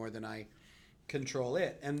me more than I control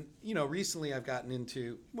it. And recently I've gotten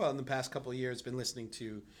into, in the past couple of years, been listening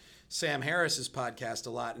to Sam Harris's podcast a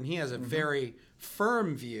lot, and he has a very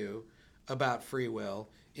firm view about free will,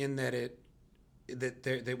 in that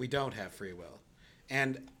that we don't have free will.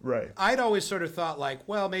 And I'd always sort of thought, like,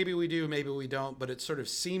 well, maybe we do, maybe we don't, but it sort of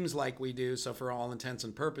seems like we do, so for all intents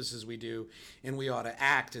and purposes we do, and we ought to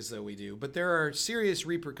act as though we do. But there are serious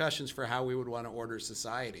repercussions for how we would want to order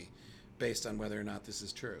society based on whether or not this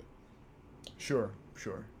is true. Sure.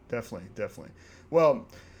 Definitely. Well,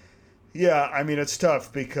 yeah, I mean, it's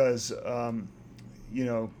tough because,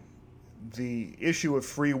 the issue of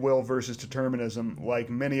free will versus determinism, like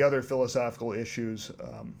many other philosophical issues,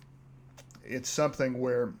 it's something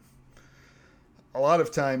where a lot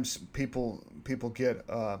of times people get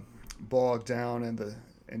bogged down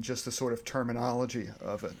in just the sort of terminology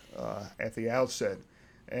of it at the outset.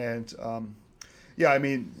 And yeah, I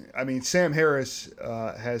mean, Sam Harris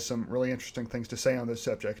has some really interesting things to say on this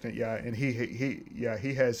subject. Yeah, and he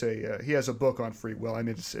has a book on free will. I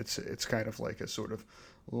mean, it's kind of like a sort of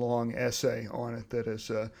long essay on it that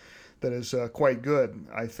is quite good,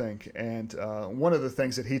 I think. And one of the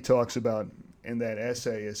things that he talks about in that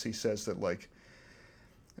essay is he says that like.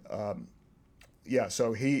 Yeah,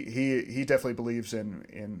 so he definitely believes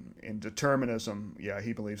in determinism. Yeah,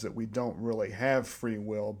 he believes that we don't really have free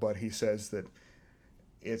will, but he says that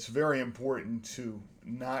it's very important to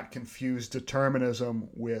not confuse determinism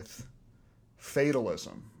with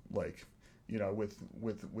fatalism, like, you know,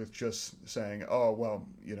 with just saying, oh well,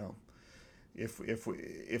 you know,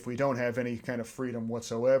 if we don't have any kind of freedom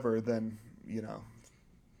whatsoever, then, you know,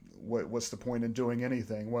 what's the point in doing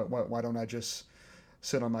anything? Why don't I just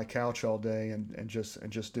sit on my couch all day and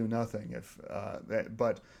just do nothing?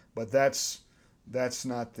 But that's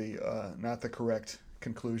not the correct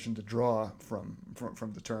conclusion to draw from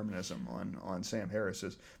determinism on Sam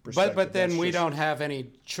Harris's perspective. But then we don't have any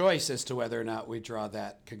choice as to whether or not we draw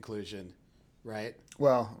that conclusion, right?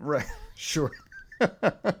 Well, right, sure.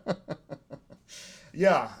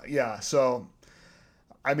 Yeah. So,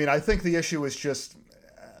 I mean, I think the issue is just.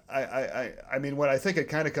 I mean, what I think it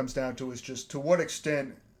kind of comes down to is just to what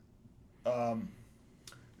extent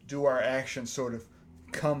do our actions sort of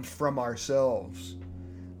come from ourselves,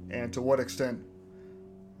 and to what extent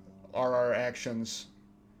are our actions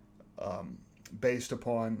based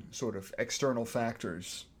upon sort of external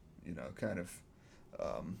factors, you know, kind of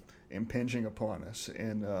impinging upon us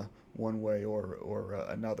in one way or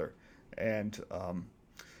another. And,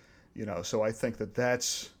 you know, so I think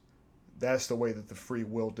that's the way that the free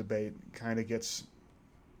will debate kind of gets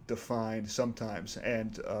defined sometimes.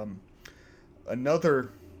 And another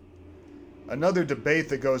debate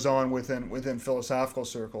that goes on within philosophical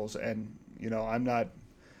circles, and, you know, I'm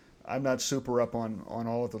not super up on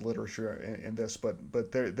all of the literature in this, but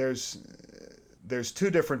there's two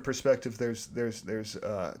different perspectives. There's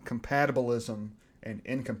compatibilism and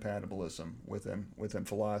incompatibilism within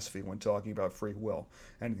philosophy when talking about free will,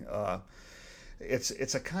 and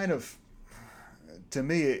it's a kind of, to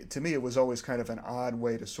me it was always kind of an odd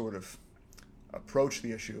way to sort of approach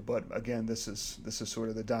the issue. But again, this is sort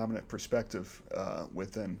of the dominant perspective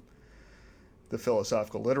within the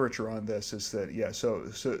philosophical literature on this, is that, yeah, so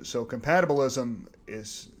compatibilism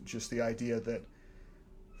is just the idea that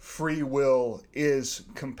free will is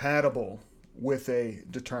compatible with a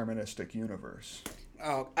deterministic universe.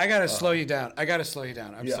 Oh, I got to slow you down.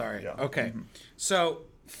 I'm sorry. Yeah. Okay. Mm-hmm. So,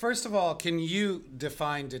 first of all, can you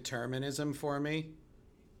define determinism for me?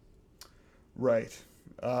 Right.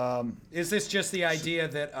 Is this just the idea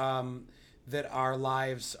that our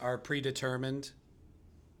lives are predetermined?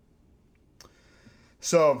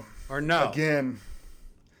 So, or no?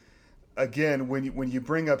 Again, when you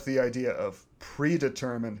bring up the idea of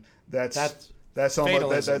predetermined, that's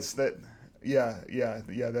almost that. Yeah.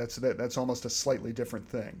 That's almost a slightly different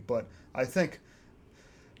thing. But I think.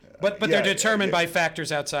 But they're determined by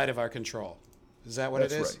factors outside of our control. Is that what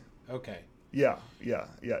it is? That's right. Okay. Yeah.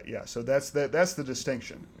 So that's the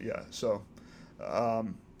distinction. Yeah. So I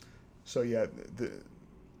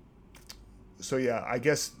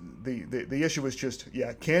guess the issue is just,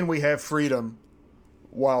 can we have freedom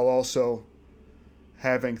while also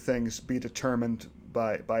having things be determined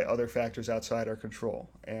by other factors outside our control?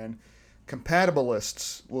 And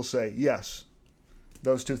compatibilists will say yes,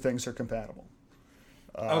 those two things are compatible.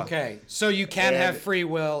 Okay, so you can have free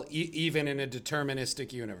will even in a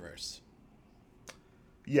deterministic universe.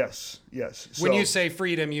 Yes. When you say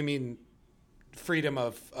freedom, you mean freedom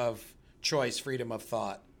of choice, freedom of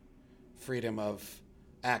thought, freedom of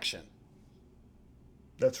action.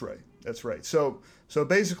 That's right. So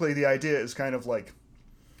basically the idea is kind of like,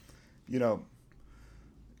 you know,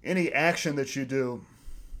 any action that you do,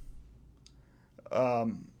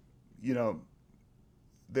 you know,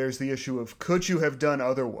 there's the issue of, could you have done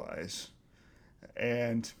otherwise?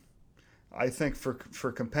 And I think for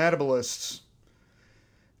compatibilists,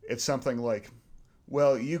 it's something like,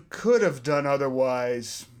 well, you could have done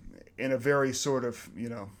otherwise in a very sort of, you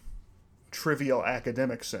know, trivial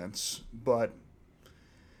academic sense, but,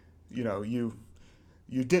 you know, you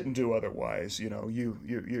didn't do otherwise. You know,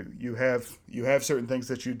 you have certain things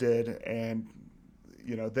that you did, and,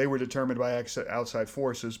 you know, they were determined by outside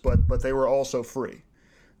forces, but they were also free.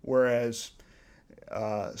 Whereas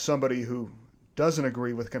somebody who doesn't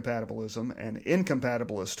agree with compatibilism, an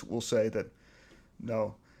incompatibilist, will say that,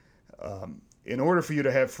 no, in order for you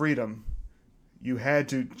to have freedom, you had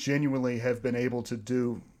to genuinely have been able to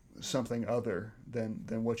do something other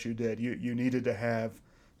than what you did. You needed to have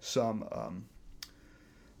some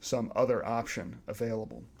other option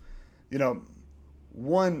available. You know,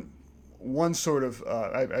 one sort of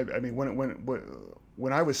I mean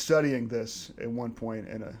when I was studying this at one point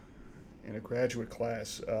in a graduate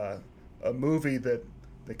class, a movie that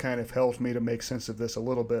kind of helped me to make sense of this a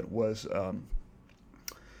little bit was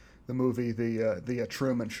the movie the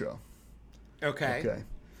Truman Show. Okay. Okay.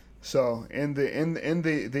 So in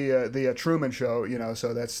the Truman Show, you know,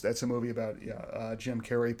 so that's a movie about Jim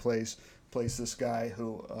Carrey plays this guy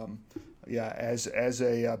who as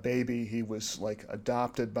a baby he was like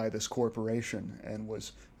adopted by this corporation and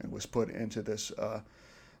was put into this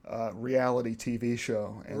reality TV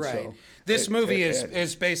show. And right. So this movie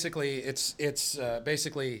is basically it's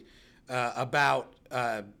basically about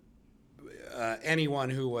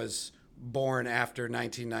anyone who was born after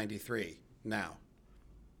 1993 now.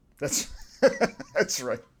 That's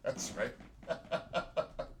right. That's right.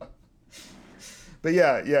 But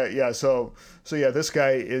yeah. So this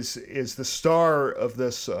guy is the star of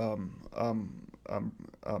this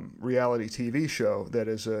reality TV show that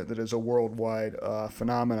is a worldwide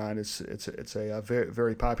phenomenon. It's a very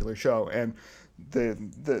very popular show, and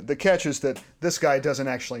the catch is that this guy doesn't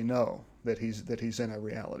actually know that he's in a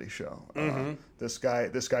reality show. Mm-hmm. This guy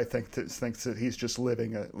thinks that he's just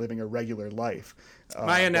living a regular life.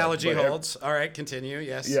 My analogy holds. All right, continue.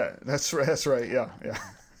 Yes. Yeah, that's right. Yeah.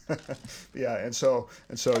 Yeah, and so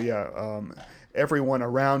everyone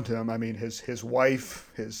around him, I mean, his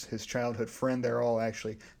wife, his childhood friend, they're all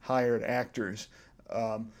actually hired actors,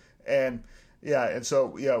 and so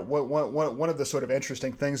one of the sort of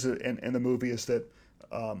interesting things in the movie is that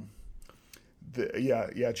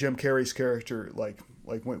Jim Carrey's character, like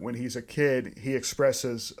when he's a kid, he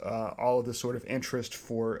expresses all of this sort of interest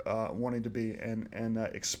for wanting to be an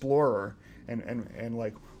explorer and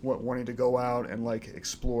like wanting to go out and like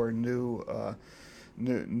explore new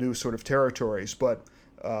sort of territories. But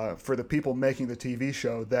for the people making the TV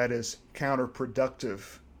show, that is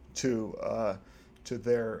counterproductive to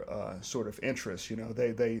their sort of interests. You know,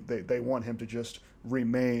 they want him to just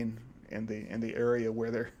remain in the area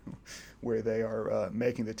where they are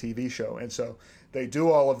making the TV show, and so they do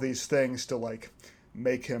all of these things to like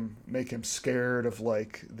make him scared of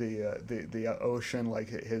like the ocean. Like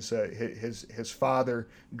his father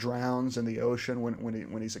drowns in the ocean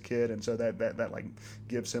when he's a kid, and so that like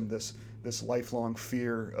gives him this lifelong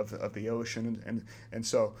fear of the ocean, and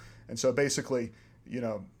so basically, you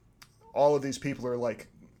know, all of these people are like,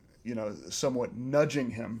 you know, somewhat nudging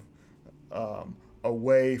him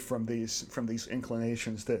away from these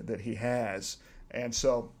inclinations that he has, and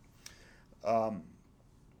so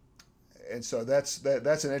that's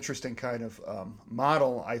an interesting kind of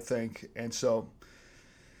model, I think. And so,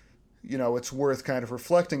 you know, it's worth kind of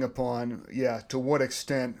reflecting upon, to what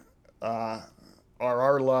extent are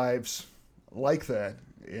our lives like that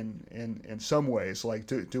in some ways? Like,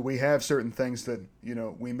 do we have certain things that, you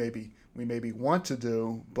know, we maybe want to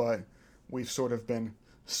do, but we've sort of been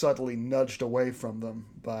subtly nudged away from them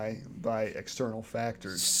by external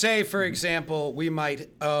factors. Say, for example, we might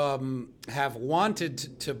have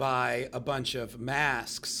wanted to buy a bunch of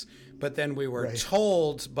masks, but then we were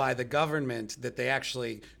told by the government that they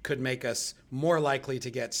actually could make us more likely to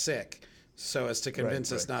get sick, so as to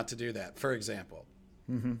convince us not to do that, for example.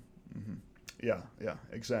 Mm-hmm. Mm-hmm. Yeah,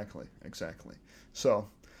 exactly. So,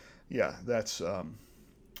 yeah, that's...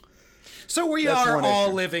 So we are all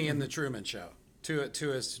issue. Living in the Truman Show. To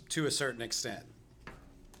a certain extent.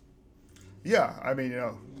 Yeah, I mean, you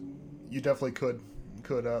know, you definitely could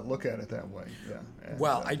look at it that way. Yeah. And,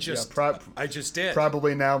 well, I just did.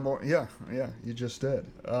 Probably now more. Yeah, you just did.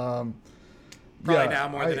 Probably now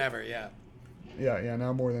more than ever. Yeah. Yeah,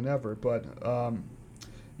 now more than ever. But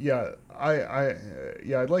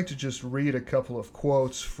I'd like to just read a couple of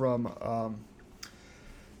quotes from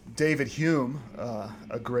David Hume,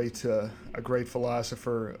 a great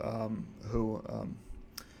philosopher who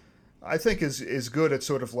I think is good at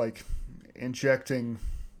sort of like injecting,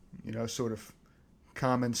 you know, sort of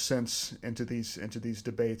common sense into these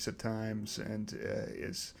debates at times, and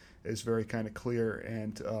is very kind of clear.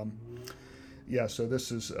 And so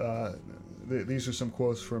this is these are some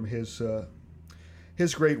quotes from his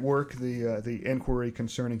great work, the Inquiry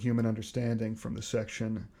Concerning Human Understanding, from the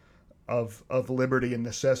section of liberty and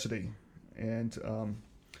necessity. And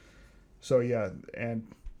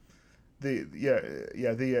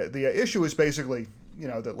the issue is basically, you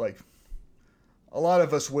know, that like a lot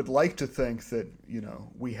of us would like to think that, you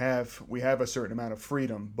know, we have a certain amount of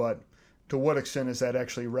freedom, but to what extent is that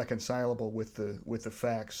actually reconcilable with the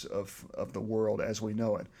facts of the world as we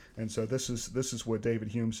know it? And so this is what David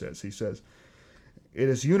Hume says. He says, "It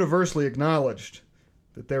is universally acknowledged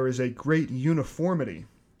that there is a great uniformity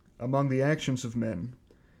among the actions of men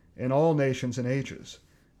in all nations and ages,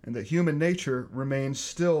 and that human nature remains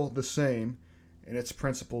still the same in its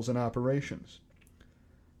principles and operations.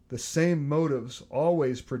 The same motives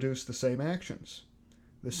always produce the same actions.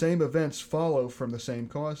 The same events follow from the same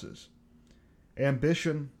causes.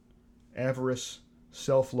 Ambition, avarice,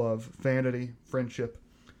 self-love, vanity, friendship,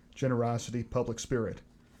 generosity, public spirit.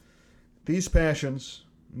 These passions,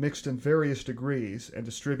 mixed in various degrees and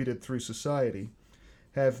distributed through society,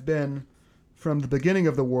 have been, from the beginning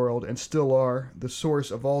of the world, and still are, the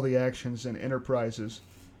source of all the actions and enterprises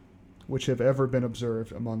which have ever been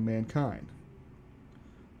observed among mankind.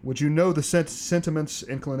 Would you know the sentiments,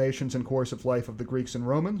 inclinations, and course of life of the Greeks and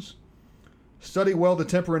Romans? Study well the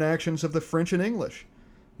temper and actions of the French and English.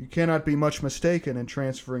 You cannot be much mistaken in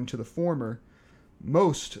transferring to the former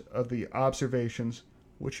most of the observations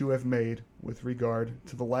which you have made with regard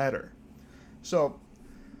to the latter." So,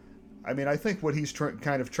 I mean, I think what he's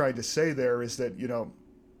kind of tried to say there is that,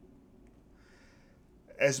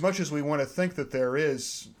 as much as we want to think that there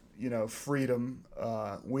is, freedom,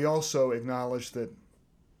 we also acknowledge that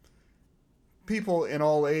people in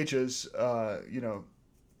all ages, there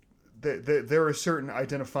are certain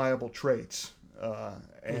identifiable traits,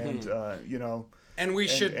 and and we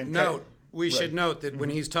should note that when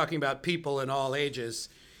he's talking about people in all ages,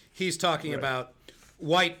 he's talking about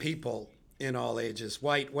white people in all ages,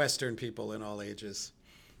 white Western people in all ages.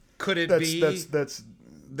 Could it be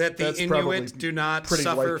that the Inuit do not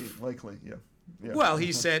suffer? Likely, yeah. Well,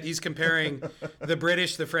 he said he's comparing the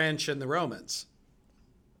British, the French, and the Romans.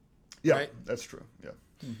 Yeah, right? That's true. Yeah.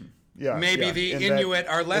 Mm-hmm. Yeah, maybe the Inuit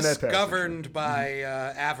are less governed by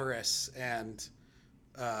avarice and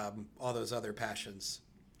all those other passions.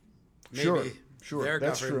 Maybe sure. They're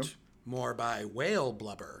That's governed true. more by whale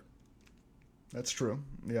blubber. That's true.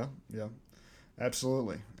 Yeah.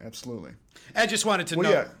 Absolutely. I just wanted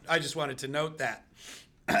to note that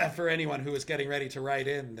for anyone who is getting ready to write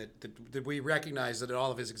in that we recognize that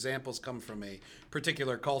all of his examples come from a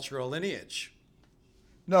particular cultural lineage.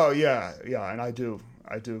 No, yeah, and I do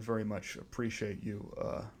very much appreciate you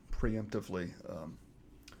preemptively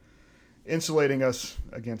insulating us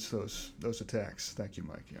against those attacks. Thank you,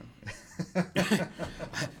 Mike. Yeah.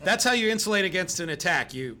 That's how you insulate against an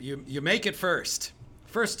attack. You make it first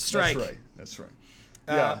strike. That's right.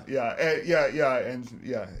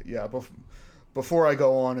 Before I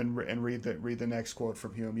go on and read the next quote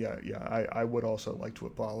from Hume, I would also like to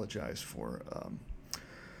apologize for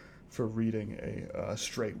reading a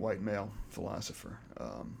straight white male philosopher,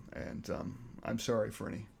 and I'm sorry for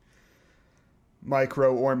any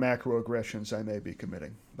micro or macro aggressions I may be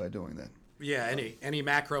committing by doing that. Yeah, any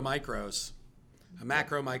macro micros, a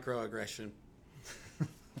macro micro aggression.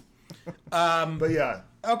 But yeah.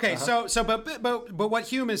 Okay, but what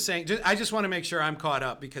Hume is saying, I just want to make sure I'm caught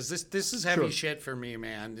up because this is heavy shit for me,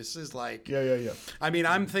 man. This is like yeah. I mean,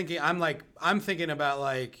 I'm thinking about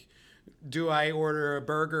like, do I order a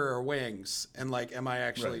burger or wings, and like, am I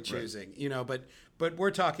actually choosing? Right. But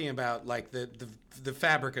we're talking about like the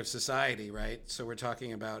fabric of society, right? So we're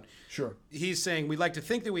talking about. Sure. He's saying we'd like to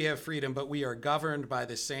think that we have freedom, but we are governed by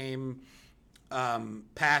the same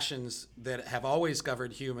passions that have always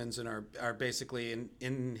governed humans and are basically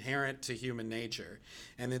inherent to human nature,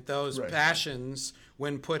 and that those passions,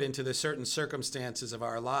 when put into the certain circumstances of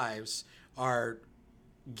our lives, are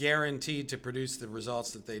guaranteed to produce the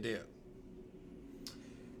results that they do.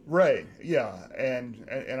 Right. Yeah. And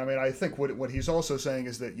I mean, I think what he's also saying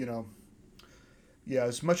is that,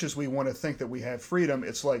 as much as we want to think that we have freedom,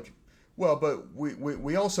 it's like, well, but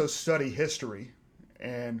we also study history,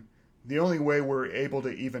 and the only way we're able to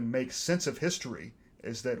even make sense of history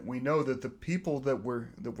is that we know that the people that we're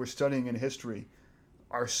studying in history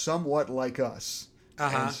are somewhat like us.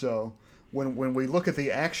 And so when we look at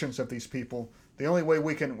the actions of these people, the only way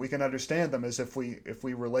we can understand them is if we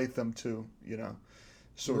relate them to,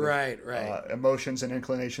 sort of emotions and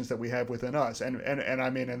inclinations that we have within us, and I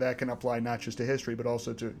mean, and that can apply not just to history but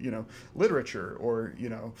also to literature or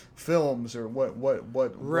films or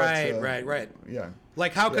what right. Yeah.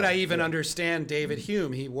 Like, how could I even understand David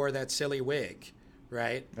Hume? He wore that silly wig,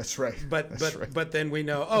 right? That's right. But then we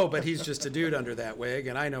know, but he's just a dude under that wig,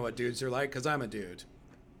 and I know what dudes are like because I'm a dude.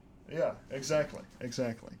 Yeah, exactly.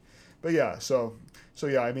 But yeah, so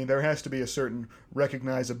yeah, I mean, there has to be a certain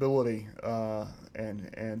recognizability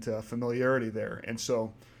and familiarity there, and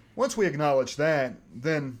so once we acknowledge that,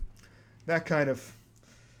 then that kind of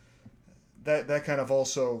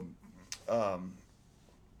also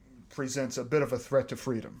presents a bit of a threat to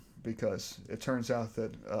freedom, because it turns out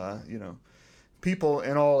that people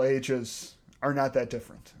in all ages are not that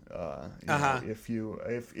different. If you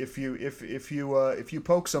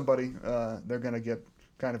poke somebody, they're going to get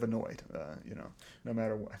kind of annoyed, no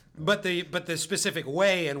matter what. But the specific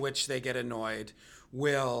way in which they get annoyed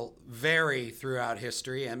will vary throughout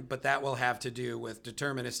history, but that will have to do with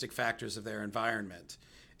deterministic factors of their environment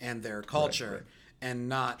and their culture, right. and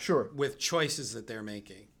not with choices that they're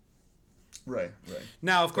making. Right.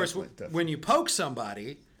 Now, of course, Definitely. when you poke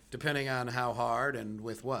somebody, depending on how hard and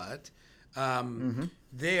with what,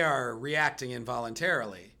 they are reacting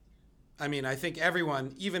involuntarily. I mean, I think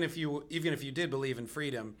everyone, even if you did believe in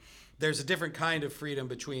freedom, there's a different kind of freedom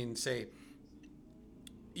between, say,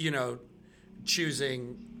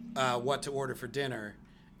 choosing what to order for dinner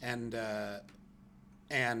and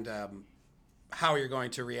how you're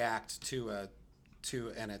going to react to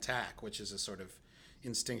an attack, which is a sort of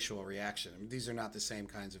instinctual reaction. I mean, these are not the same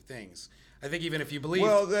kinds of things. I think even if you believe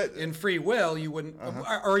in free will, you wouldn't. Or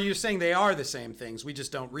are you saying they are the same things? We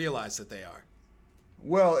just don't realize that they are.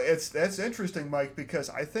 Well, that's interesting, Mike, because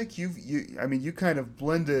I think you kind of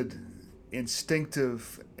blended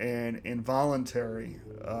instinctive and involuntary.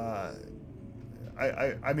 I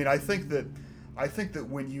think that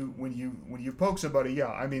when you poke somebody,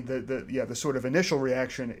 the sort of initial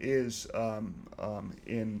reaction is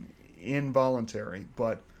involuntary,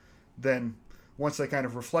 but then once they kind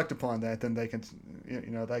of reflect upon that, then they can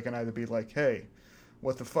either be like, hey,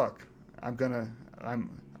 what the fuck, I'm gonna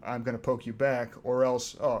poke you back, or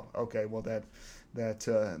else, oh, okay, well that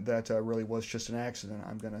really was just an accident.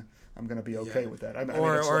 I'm gonna be okay with that.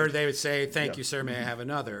 Or they would say, thank you, sir, may I have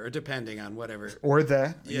another, or depending on whatever. Or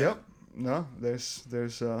that. Yeah. Yep. No, there's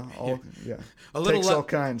all takes all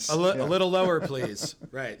kinds. A little lower, please.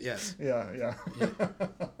 Right. Yes. Yeah.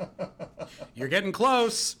 You're getting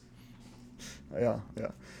close. Yeah.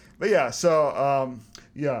 But yeah, so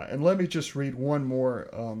and let me just read one more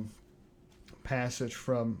passage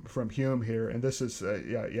from Hume here, and this is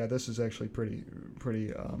this is actually pretty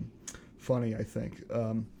funny, I think.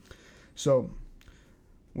 So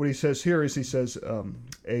what he says here is, he says,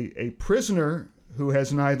 a prisoner who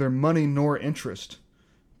has neither money nor interest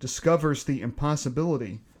discovers the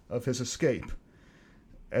impossibility of his escape,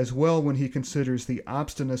 as well when he considers the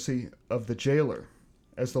obstinacy of the jailer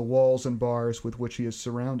as the walls and bars with which he is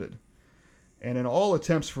surrounded, and in all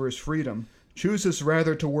attempts for his freedom chooses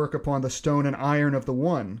rather to work upon the stone and iron of the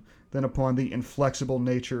one than upon the inflexible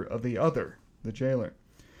nature of the other, the jailer.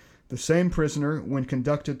 The same prisoner, when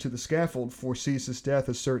conducted to the scaffold, foresees his death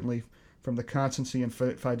as certainly from the constancy and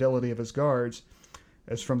fidelity of his guards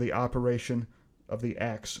as from the operation of the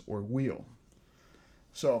axe or wheel.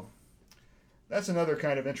 So that's another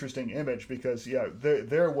kind of interesting image, because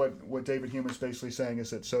there what David Hume is basically saying is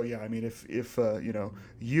that, if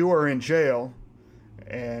you are in jail,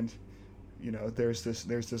 and there's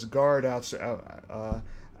this guard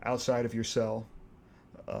outside of your cell,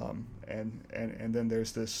 and then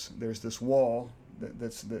there's this wall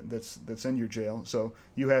that's in your jail. So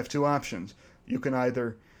you have two options. You can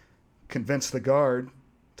either convince the guard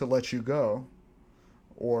to let you go,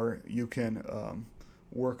 or you can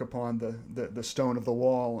work upon the stone of the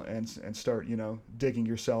wall and start digging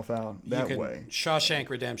yourself out that way. Shawshank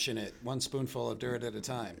Redemption it, one spoonful of dirt at a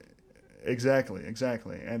time. Exactly.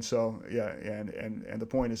 And so and the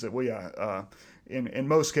point is that in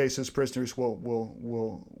most cases prisoners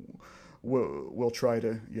will try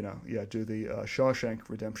to do the Shawshank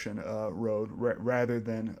Redemption road rather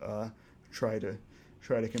than try to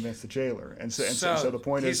convince the jailer. And so the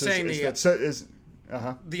point is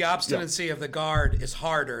the obstinacy of the guard is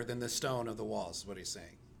harder than the stone of the walls, is what he's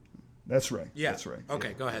saying. That's right. Yeah. That's right.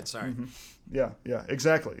 Okay, go ahead. Sorry. Mm-hmm. Yeah.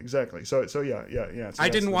 Exactly. So yeah. I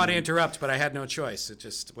didn't want to interrupt, but I had no choice. It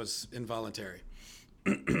just was involuntary.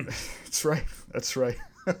 That's right.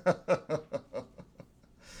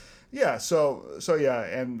 Yeah. So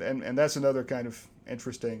and that's another kind of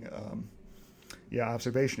interesting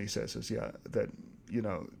observation he says is that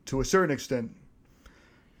to a certain extent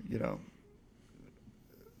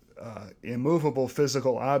immovable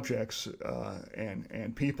physical objects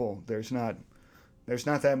and people, there's not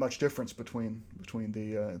that much difference between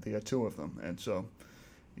the two of them, and so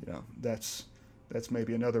that's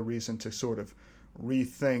maybe another reason to sort of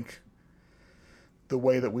rethink the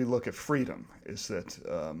way that we look at freedom, is that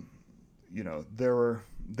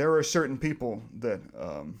there are certain people that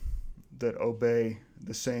obey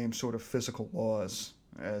the same sort of physical laws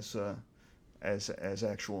as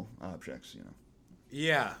actual objects.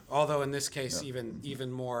 Yeah, although in this case,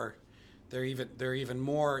 even more, they're even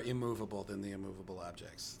more immovable than the immovable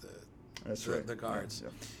objects. That's right. The guards. Yeah.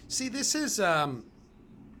 See, this is.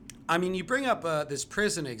 I mean, you bring up this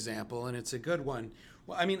prison example, and it's a good one.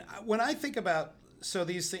 Well, I mean, when I think about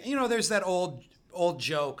these things, there's that old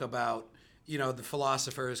joke about the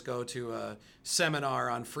philosophers go to a seminar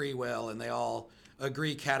on free will, and they all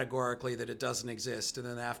agree categorically that it doesn't exist, and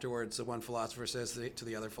then afterwards, the one philosopher says to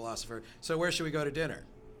the other philosopher, "So where should we go to dinner?"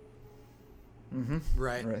 Mm-hmm.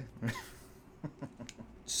 Right. Right.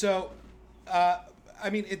 So, I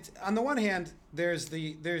mean, on the one hand, there's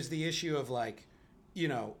the issue of like,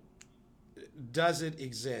 does it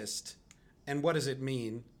exist, and what does it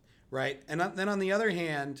mean, right? And then on the other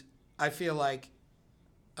hand, I feel like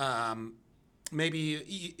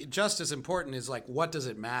maybe just as important is like, what does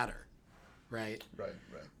it matter, right? Right.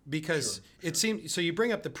 Because it seems, so you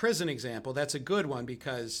bring up the prison example. That's a good one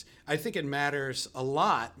because I think it matters a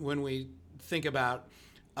lot when we think about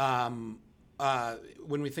how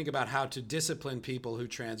to discipline people who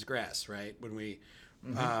transgress, right? When we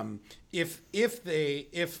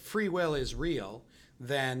if free will is real,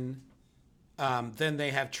 then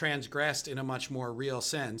they have transgressed in a much more real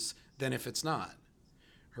sense than if it's not,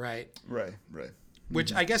 right? Right.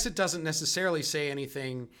 Which I guess it doesn't necessarily say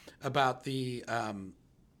anything about the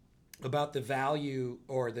value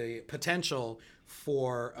or the potential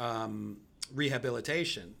for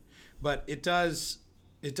rehabilitation, but it does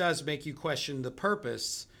make you question the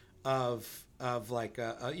purpose of like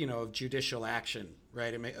of judicial action,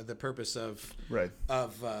 right? The purpose of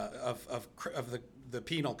the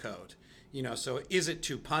penal code, So is it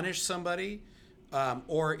to punish somebody,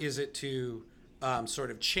 or is it to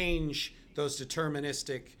sort of change those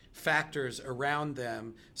deterministic factors around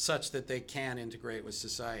them such that they can integrate with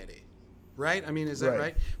society? Right? I mean, is that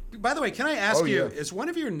right? By the way, can I ask you, is one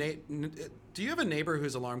of your do you have a neighbor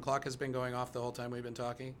whose alarm clock has been going off the whole time we've been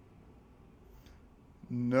talking?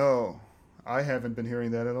 No, I haven't been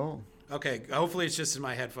hearing that at all. Okay, hopefully it's just in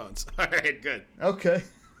my headphones. All right, good. Okay.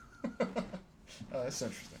 That's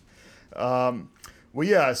interesting. Well,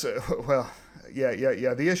 yeah. So,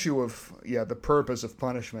 yeah. The issue of the purpose of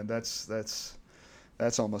punishment. That's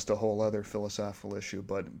almost a whole other philosophical issue.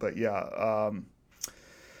 But yeah.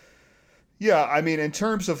 Yeah, I mean, in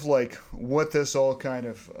terms of like what this all kind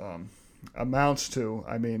of amounts to,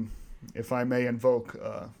 I mean, if I may invoke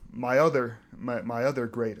my other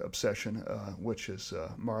great obsession, which is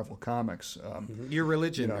Marvel Comics. Your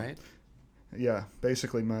religion, right? Yeah,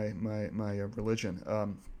 basically my religion.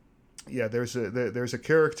 Yeah, there's a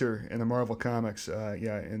character in the Marvel Comics.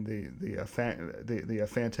 In the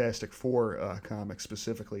Fantastic Four comics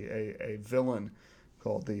specifically, a villain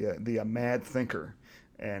called the Mad Thinker,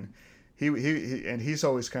 and he's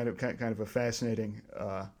always kind of a fascinating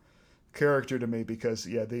character to me because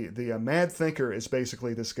the Mad Thinker is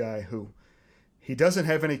basically this guy who he doesn't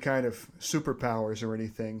have any kind of superpowers or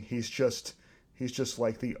anything. He's just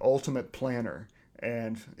like the ultimate planner.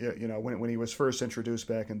 And when he was first introduced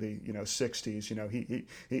back in the 60s,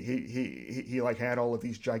 he like had all of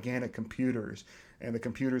these gigantic computers, and the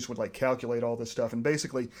computers would like calculate all this stuff, and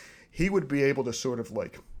basically he would be able to sort of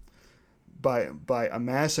like by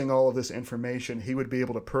amassing all of this information, he would be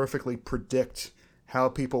able to perfectly predict how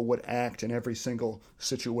people would act in every single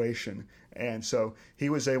situation. And so he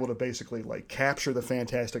was able to basically like capture the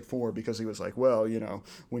Fantastic Four because he was like, well,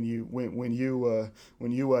 when you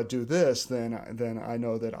do this, then I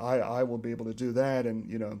know that I will be able to do that,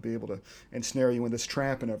 and be able to ensnare you in this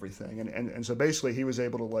trap and everything. And so basically he was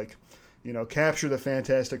able to like, capture the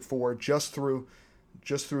Fantastic Four just through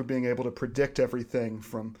being able to predict everything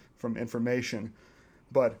from information.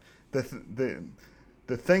 But the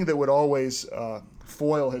thing that would always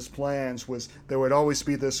foil his plans was there would always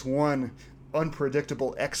be this one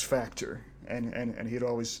unpredictable X factor, and he would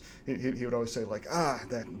always say like,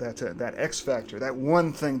 that X factor, that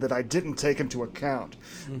one thing that I didn't take into account,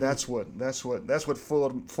 mm-hmm. that's what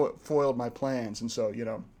foiled my plans. And so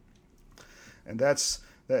and that's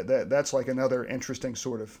like another interesting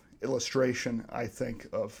sort of illustration, I think,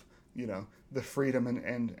 of the freedom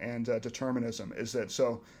and determinism, is that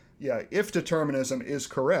so. Yeah, if determinism is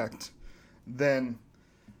correct, then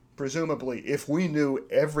presumably if we knew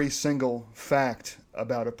every single fact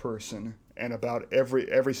about a person and about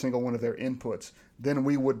every single one of their inputs, then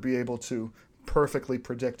we would be able to perfectly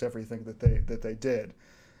predict everything that they did.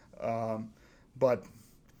 But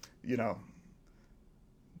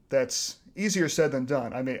that's easier said than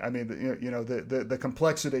done. I mean the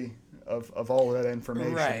complexity of all of that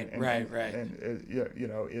information,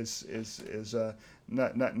 is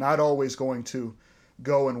not always going to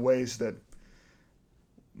go in ways that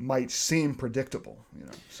might seem predictable.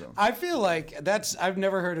 So I feel like I've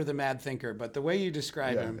never heard of the Mad Thinker, but the way you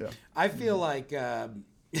describe him, I feel like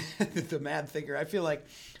The mad thinker. I feel like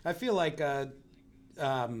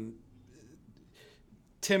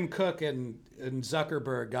Tim Cook and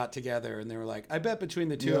Zuckerberg got together and they were like, I bet between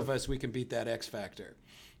the two of us we can beat that X Factor.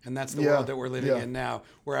 And that's the world that we're living in now,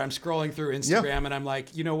 where I'm scrolling through Instagram and I'm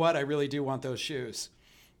like, you know what? I really do want those shoes.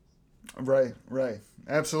 Right.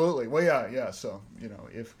 Absolutely. Well, yeah. So,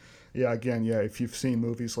 if you've seen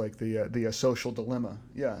movies like the Social Dilemma,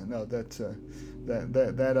 that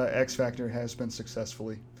X Factor has been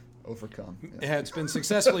successfully overcome. Yeah, it's been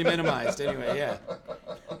successfully minimized anyway. Yeah,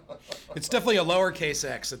 it's definitely a lowercase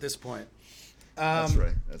x at this point. That's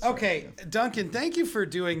right. Okay, Duncan, thank you for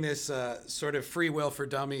doing this sort of free will for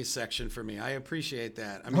dummies section for me. I appreciate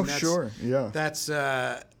that. I mean, sure. Yeah. That's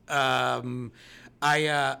I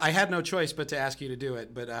had no choice but to ask you to do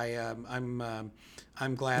it, but I'm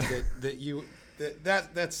glad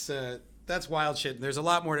that's wild shit. There's a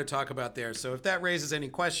lot more to talk about there. So if that raises any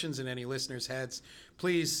questions in any listeners' heads,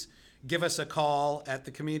 please give us a call at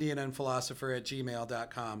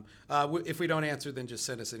thecomedianandphilosopher@gmail.com. If we don't answer, then just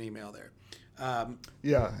send us an email there.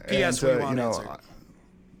 P.S. We won't answer.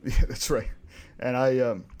 Yeah, that's right. And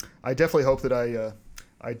I definitely hope that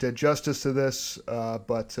I did justice to this.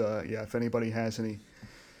 But if anybody has any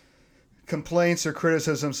complaints or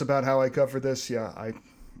criticisms about how I covered this, I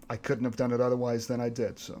couldn't have done it otherwise than I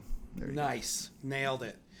did. So nice, nailed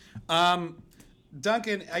it,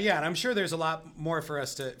 Duncan. And I'm sure there's a lot more for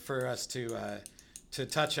us to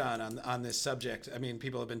touch on this subject. I mean,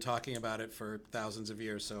 people have been talking about it for thousands of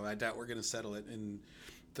years, so I doubt we're going to settle it in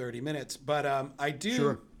 30 minutes. But I do.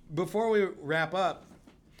 Sure. Before we wrap up,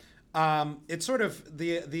 it's sort of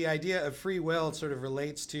the idea of free will sort of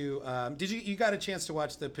relates to. You got a chance to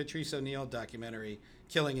watch the Patrice O'Neal documentary,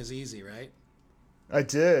 "Killing Is Easy," right? I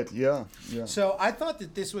did, yeah. So I thought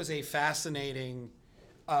that this was a fascinating.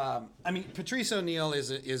 Patrice O'Neal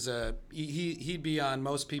he'd be on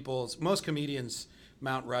most comedians'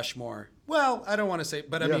 Mount Rushmore. Well, I don't want to say,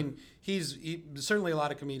 but I mean, certainly a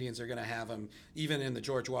lot of comedians are going to have him even in the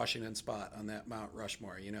George Washington spot on that Mount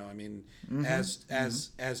Rushmore. As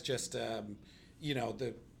just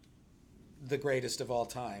the greatest of all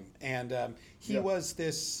time. And he was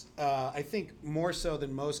this, I think more so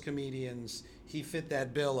than most comedians, he fit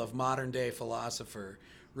that bill of modern day philosopher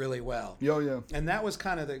really well. Yeah. And that was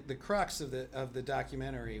kind of the crux of the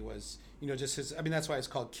documentary was, just his, that's why it's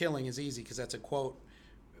called Killing Is Easy, because that's a quote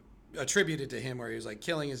attributed to him where he was like,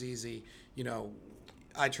 killing is easy,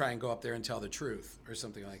 I try and go up there and tell the truth or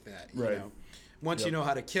something like that. Right. Once you know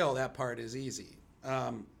how to kill, that part is easy.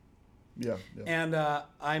 And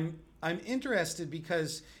I'm interested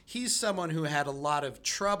because he's someone who had a lot of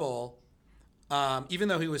trouble, even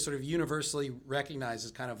though he was sort of universally recognized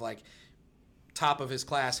as kind of like top of his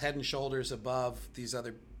class, head and shoulders above these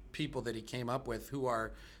other people that he came up with, who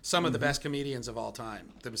are some of the best comedians of all time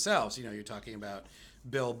themselves. You're talking about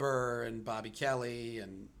Bill Burr and Bobby Kelly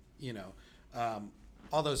and,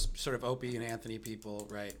 all those sort of Opie and Anthony people,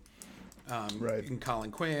 right? And Colin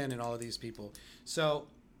Quinn and all of these people. So,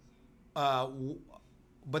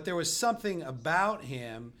 but there was something about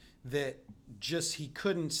him that just he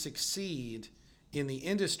couldn't succeed in the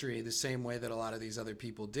industry the same way that a lot of these other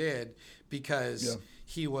people did, because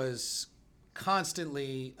he was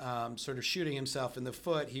constantly sort of shooting himself in the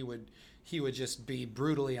foot. He would just be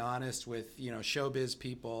brutally honest with showbiz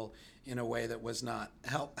people in a way that was not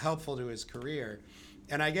helpful to his career.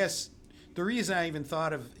 And I guess the reason I even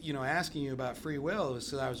thought of asking you about free will was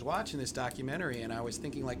because I was watching this documentary and I was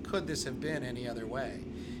thinking, like, could this have been any other way?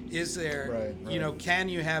 Is there, can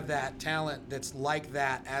you have that talent that's like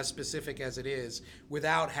that, as specific as it is,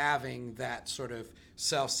 without having that sort of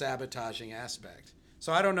self-sabotaging aspect?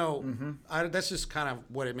 So I don't know. That's just kind of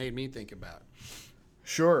what it made me think about.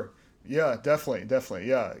 Sure. Yeah, definitely.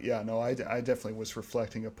 Yeah. No, I definitely was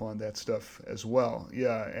reflecting upon that stuff as well.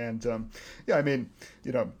 Yeah. And,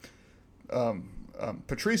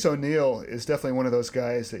 Patrice O'Neal is definitely one of those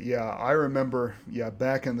guys that, I remember,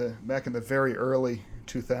 back in the very early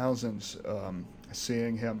 2000s,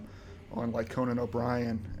 seeing him on like Conan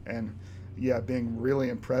O'Brien and, being really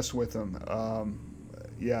impressed with him.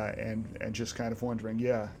 And just kind of wondering,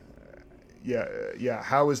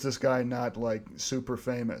 how is this guy not like super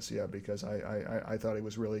famous? Because I thought he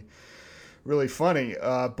was really, really funny.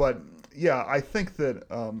 But I think that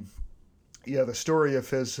the story of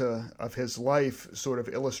his life sort of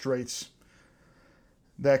illustrates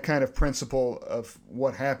that kind of principle of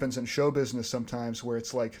what happens in show business sometimes, where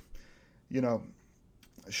it's like,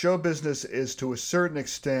 show business is to a certain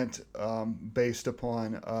extent based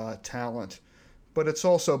upon talent, but it's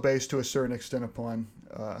also based to a certain extent upon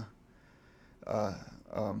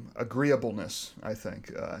agreeableness, I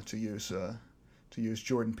think, to use to use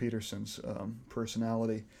Jordan Peterson's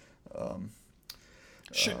personality.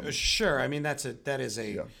 Sure. I mean, that is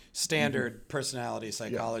a Yeah. standard personality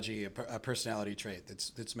psychology, a personality trait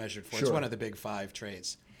that's measured for. It's Sure. one of the big 5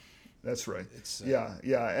 traits. That's right. It's Yeah,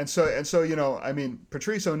 and so I mean,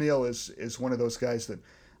 Patrice O'Neal is one of those guys that,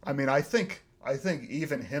 I mean, I think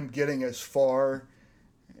even him getting as far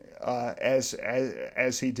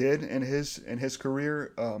as he did in his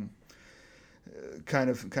career, kind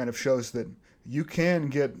of shows that you can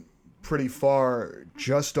get pretty far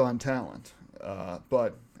just on talent,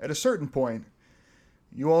 but at a certain point,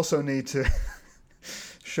 you also need to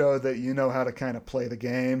show that you know how to kind of play the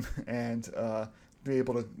game and be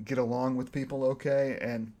able to get along with people okay.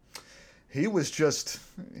 And he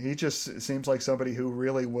just seems like somebody who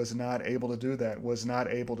really was not able to do that, was not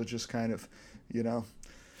able to just kind of,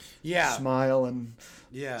 smile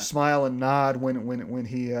and nod when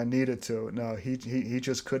he needed to. No, he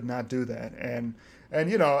just could not do that. And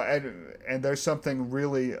there's something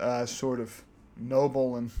really sort of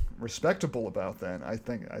noble and respectable about that. I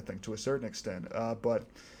think to a certain extent. But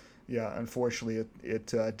yeah, unfortunately, it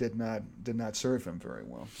did not serve him very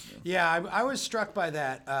well. Yeah, I was struck by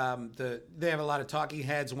that. They have a lot of talking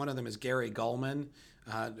heads. One of them is Gary Gulman,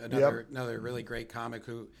 another really great comic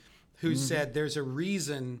who said there's a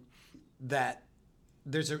reason that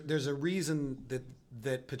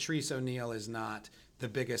Patrice O'Neal is not the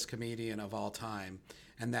biggest comedian of all time,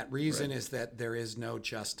 and that reason is that there is no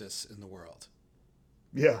justice in the world.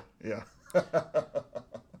 Yeah.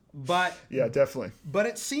 But yeah, definitely. But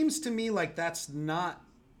it seems to me like that's not.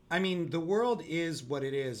 I mean, the world is what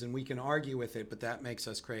it is, and we can argue with it, but that makes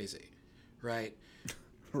us crazy, right?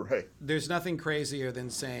 Right. There's nothing crazier than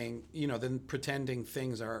saying, than pretending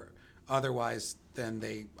things are otherwise than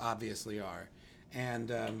they obviously are,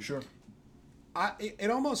 and sure. It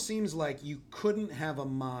almost seems like you couldn't have a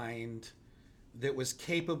mind that was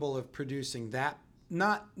capable of producing that,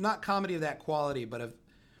 not comedy of that quality, but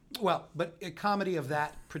a comedy of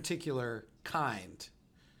that particular kind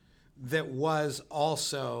that was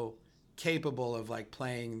also capable of like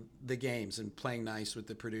playing the games and playing nice with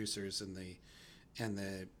the producers and the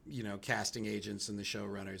casting agents and the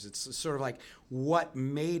showrunners. It's sort of like what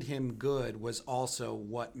made him good was also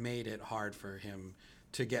what made it hard for him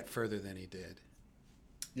to get further than he did.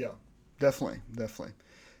 Yeah, definitely.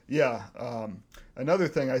 Yeah. Another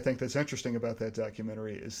thing I think that's interesting about that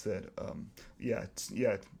documentary is that,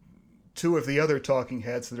 two of the other talking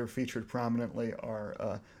heads that are featured prominently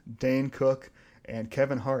are Dane Cook and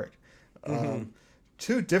Kevin Hart.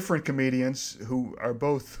 Two different comedians who are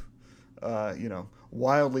both,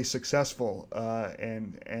 wildly successful,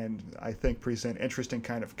 and I think present interesting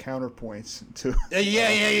kind of counterpoints to.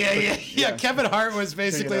 Yeah. Kevin Hart was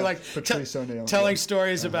basically Patrice O'Neal, telling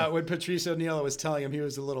stories about when Patrice O'Neal was telling him he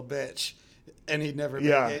was a little bitch, and he'd never.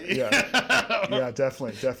 Yeah,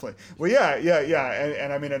 definitely. Well,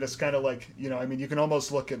 and I mean, and it's kind of like you can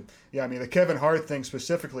almost look at the Kevin Hart thing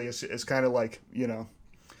specifically is kind of like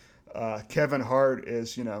Kevin Hart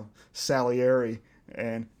is Salieri.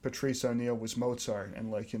 And Patrice O'Neal was Mozart,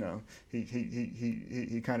 and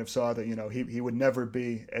he kind of saw that he would never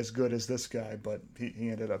be as good as this guy, but he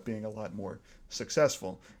ended up being a lot more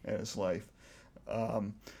successful in his life.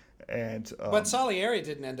 But Salieri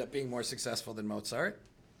didn't end up being more successful than Mozart.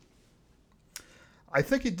 I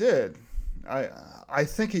think he did. I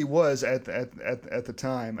think he was at the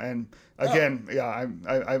time, and again,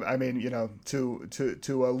 I mean to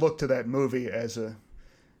look to that movie as a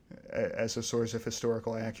source of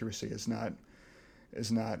historical accuracy is not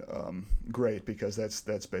great, because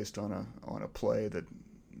that's based on a play that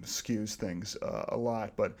skews things a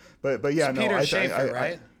lot. But yeah, it's Peter Shaffer,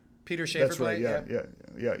 right? Peter Shaffer. That's right. Yeah,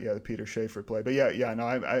 the Peter Shaffer play. But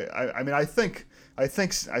I mean, I think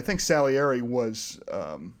Salieri was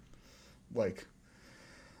like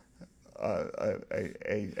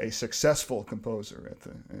a successful composer at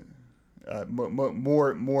the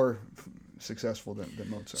more successful than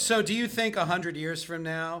Mozart. So do you think 100 years from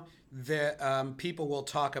now that people will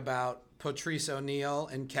talk about Patrice O'Neal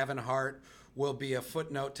and Kevin Hart will be a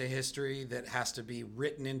footnote to history that has to be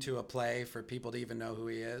written into a play for people to even know who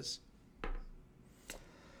he is?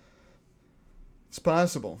 It's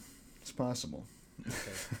possible. Okay.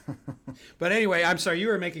 But anyway, I'm sorry, you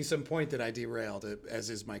were making some point that I derailed, as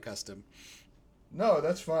is my custom. No,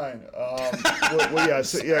 that's fine.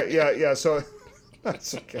 So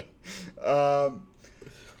that's okay. I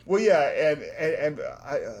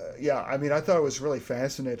mean, I thought it was really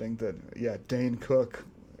fascinating that Dane Cook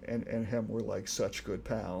and him were like such good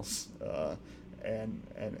pals,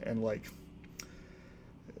 and like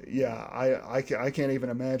yeah, I can't even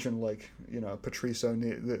imagine, like, Patrice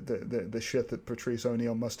O'Neill, the shit that Patrice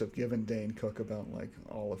O'Neill must have given Dane Cook about, like,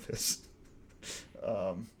 all of his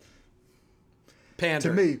Pander.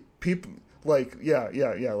 to me, people, like,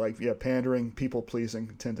 pandering, people pleasing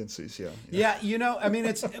tendencies. Yeah, I mean,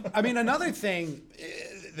 another thing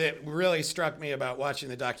that really struck me about watching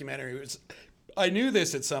the documentary was, I knew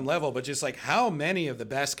this at some level, but just like how many of the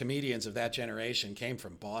best comedians of that generation came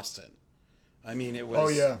from Boston. I mean, it was. Oh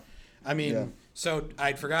yeah. I mean, Yeah. so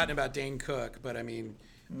I'd forgotten about Dane Cook, but I mean,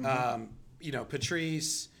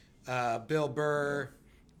 Patrice, Bill Burr,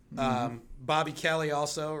 Bobby Kelly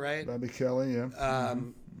also, right? Bobby Kelly, yeah.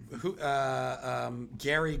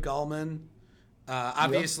 Gary Gulman,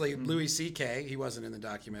 obviously Louis C.K. He wasn't in the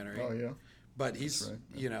documentary. Oh yeah. But he's,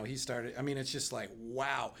 right, he started. I mean, it's just like,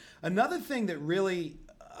 wow. Another thing that really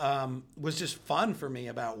was just fun for me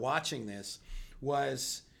about watching this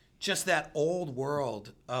was just that old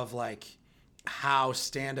world of like how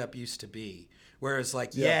stand-up used to be. Whereas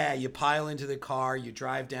like, you pile into the car, you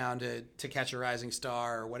drive down to catch a rising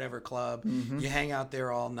star or whatever club, you hang out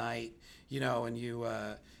there all night, and you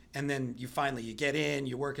and then you get in,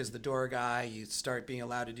 you work as the door guy, you start being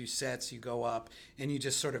allowed to do sets, you go up, and you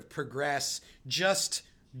just sort of progress just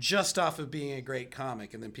off of being a great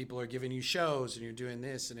comic. And then people are giving you shows and you're doing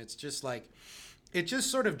this, and it's just like, it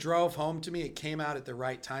just sort of drove home to me. It came out at the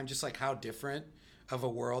right time, just like how different of a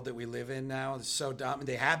world that we live in now. It's so dumb.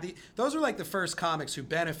 Those were like the first comics who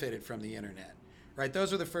benefited from the internet, right?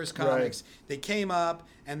 Those were the first comics. Right. They came up,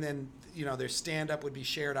 and then their stand-up would be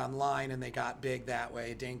shared online, and they got big that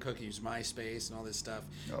way. Dane Cook used MySpace and all this stuff.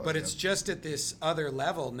 But it's just at this other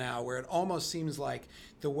level now where it almost seems like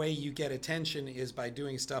the way you get attention is by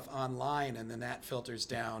doing stuff online, and then that filters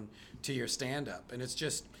down to your stand-up. And it's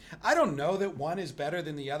just, I don't know that one is better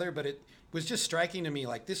than the other, but it was just striking to me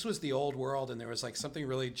like this was the old world, and there was like something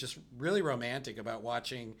really romantic about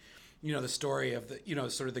watching, the story of the,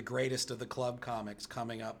 sort of the greatest of the club comics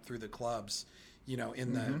coming up through the clubs,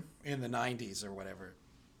 in the 90s or whatever.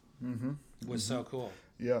 It was so cool.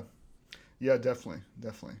 Yeah. Yeah, definitely.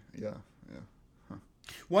 Yeah. Huh.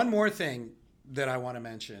 One more thing that I want to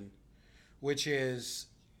mention, which is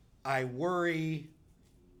I worry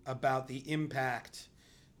about the impact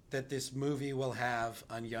that this movie will have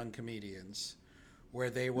on young comedians, where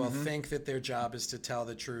they will think that their job is to tell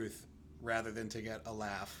the truth rather than to get a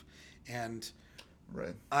laugh. And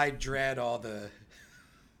I dread all the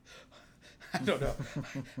I don't know.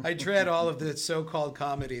 I dread all of the so-called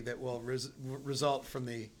comedy that will result from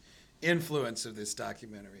the influence of this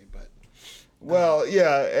documentary. But and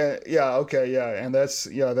that's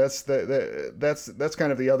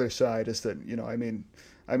kind of the other side, is that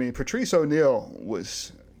I mean Patrice O'Neill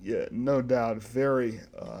was no doubt very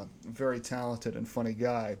talented and funny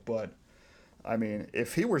guy, but I mean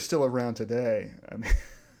if he were still around today, I mean.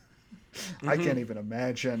 I can't even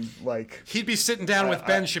imagine, like... He'd be sitting down with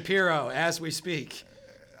Ben Shapiro as we speak.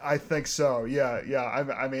 I think so, yeah.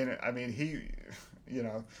 I mean, he,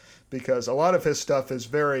 because a lot of his stuff is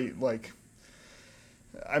very, like...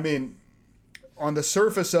 I mean, on the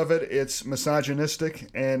surface of it, it's misogynistic,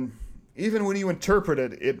 and even when you interpret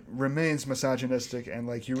it, it remains misogynistic, and,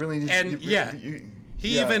 like, you really need... And,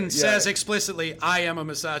 he even says explicitly, I am a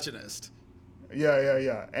misogynist.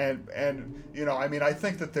 Yeah. And I mean, I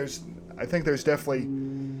think there's definitely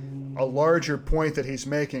a larger point that he's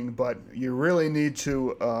making, but you really need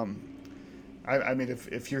to, I mean,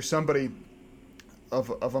 if you're somebody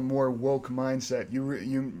of a more woke mindset, you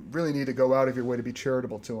really need to go out of your way to be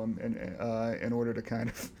charitable to him, in order to kind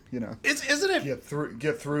of, isn't it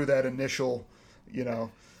get through that initial,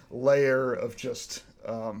 layer of just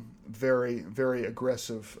very, very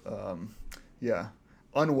aggressive,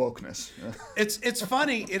 unwokeness. It's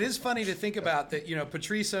funny. It is funny to think about that.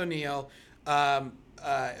 Patrice O'Neill,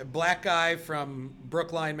 black guy from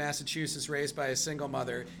Brookline, Massachusetts, raised by a single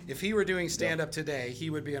mother. If he were doing stand-up today, he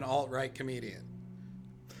would be an alt-right comedian.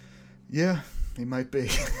 Yeah, he might be.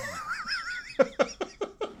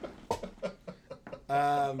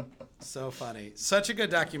 So funny. Such a good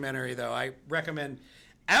documentary, though. I recommend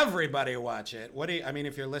everybody watch it.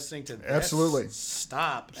 If you're listening to this, absolutely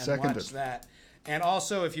stop and watch that. And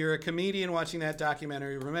also, if you're a comedian watching that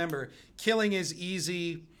documentary, remember, killing is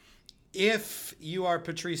easy if you are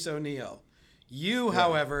Patrice O'Neill. You,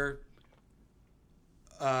 however,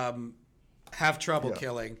 have trouble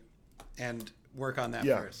killing, and work on that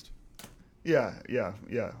first. Yeah.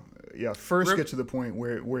 First, get to the point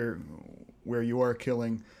where you are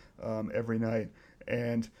killing every night,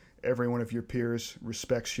 and every one of your peers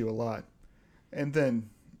respects you a lot, and then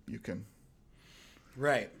you can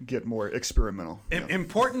Right. get more experimental.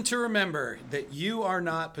 Important to remember that you are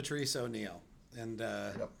not Patrice O'Neal. And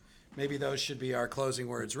maybe those should be our closing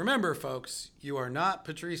words. Remember, folks, you are not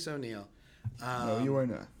Patrice O'Neal. No, you are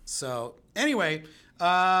not. So anyway,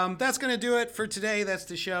 that's going to do it for today. That's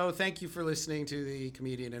the show. Thank you for listening to The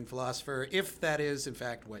Comedian and Philosopher, if that is, in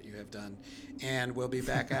fact, what you have done. And we'll be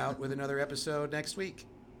back out with another episode next week.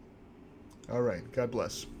 All right. God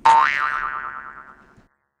bless.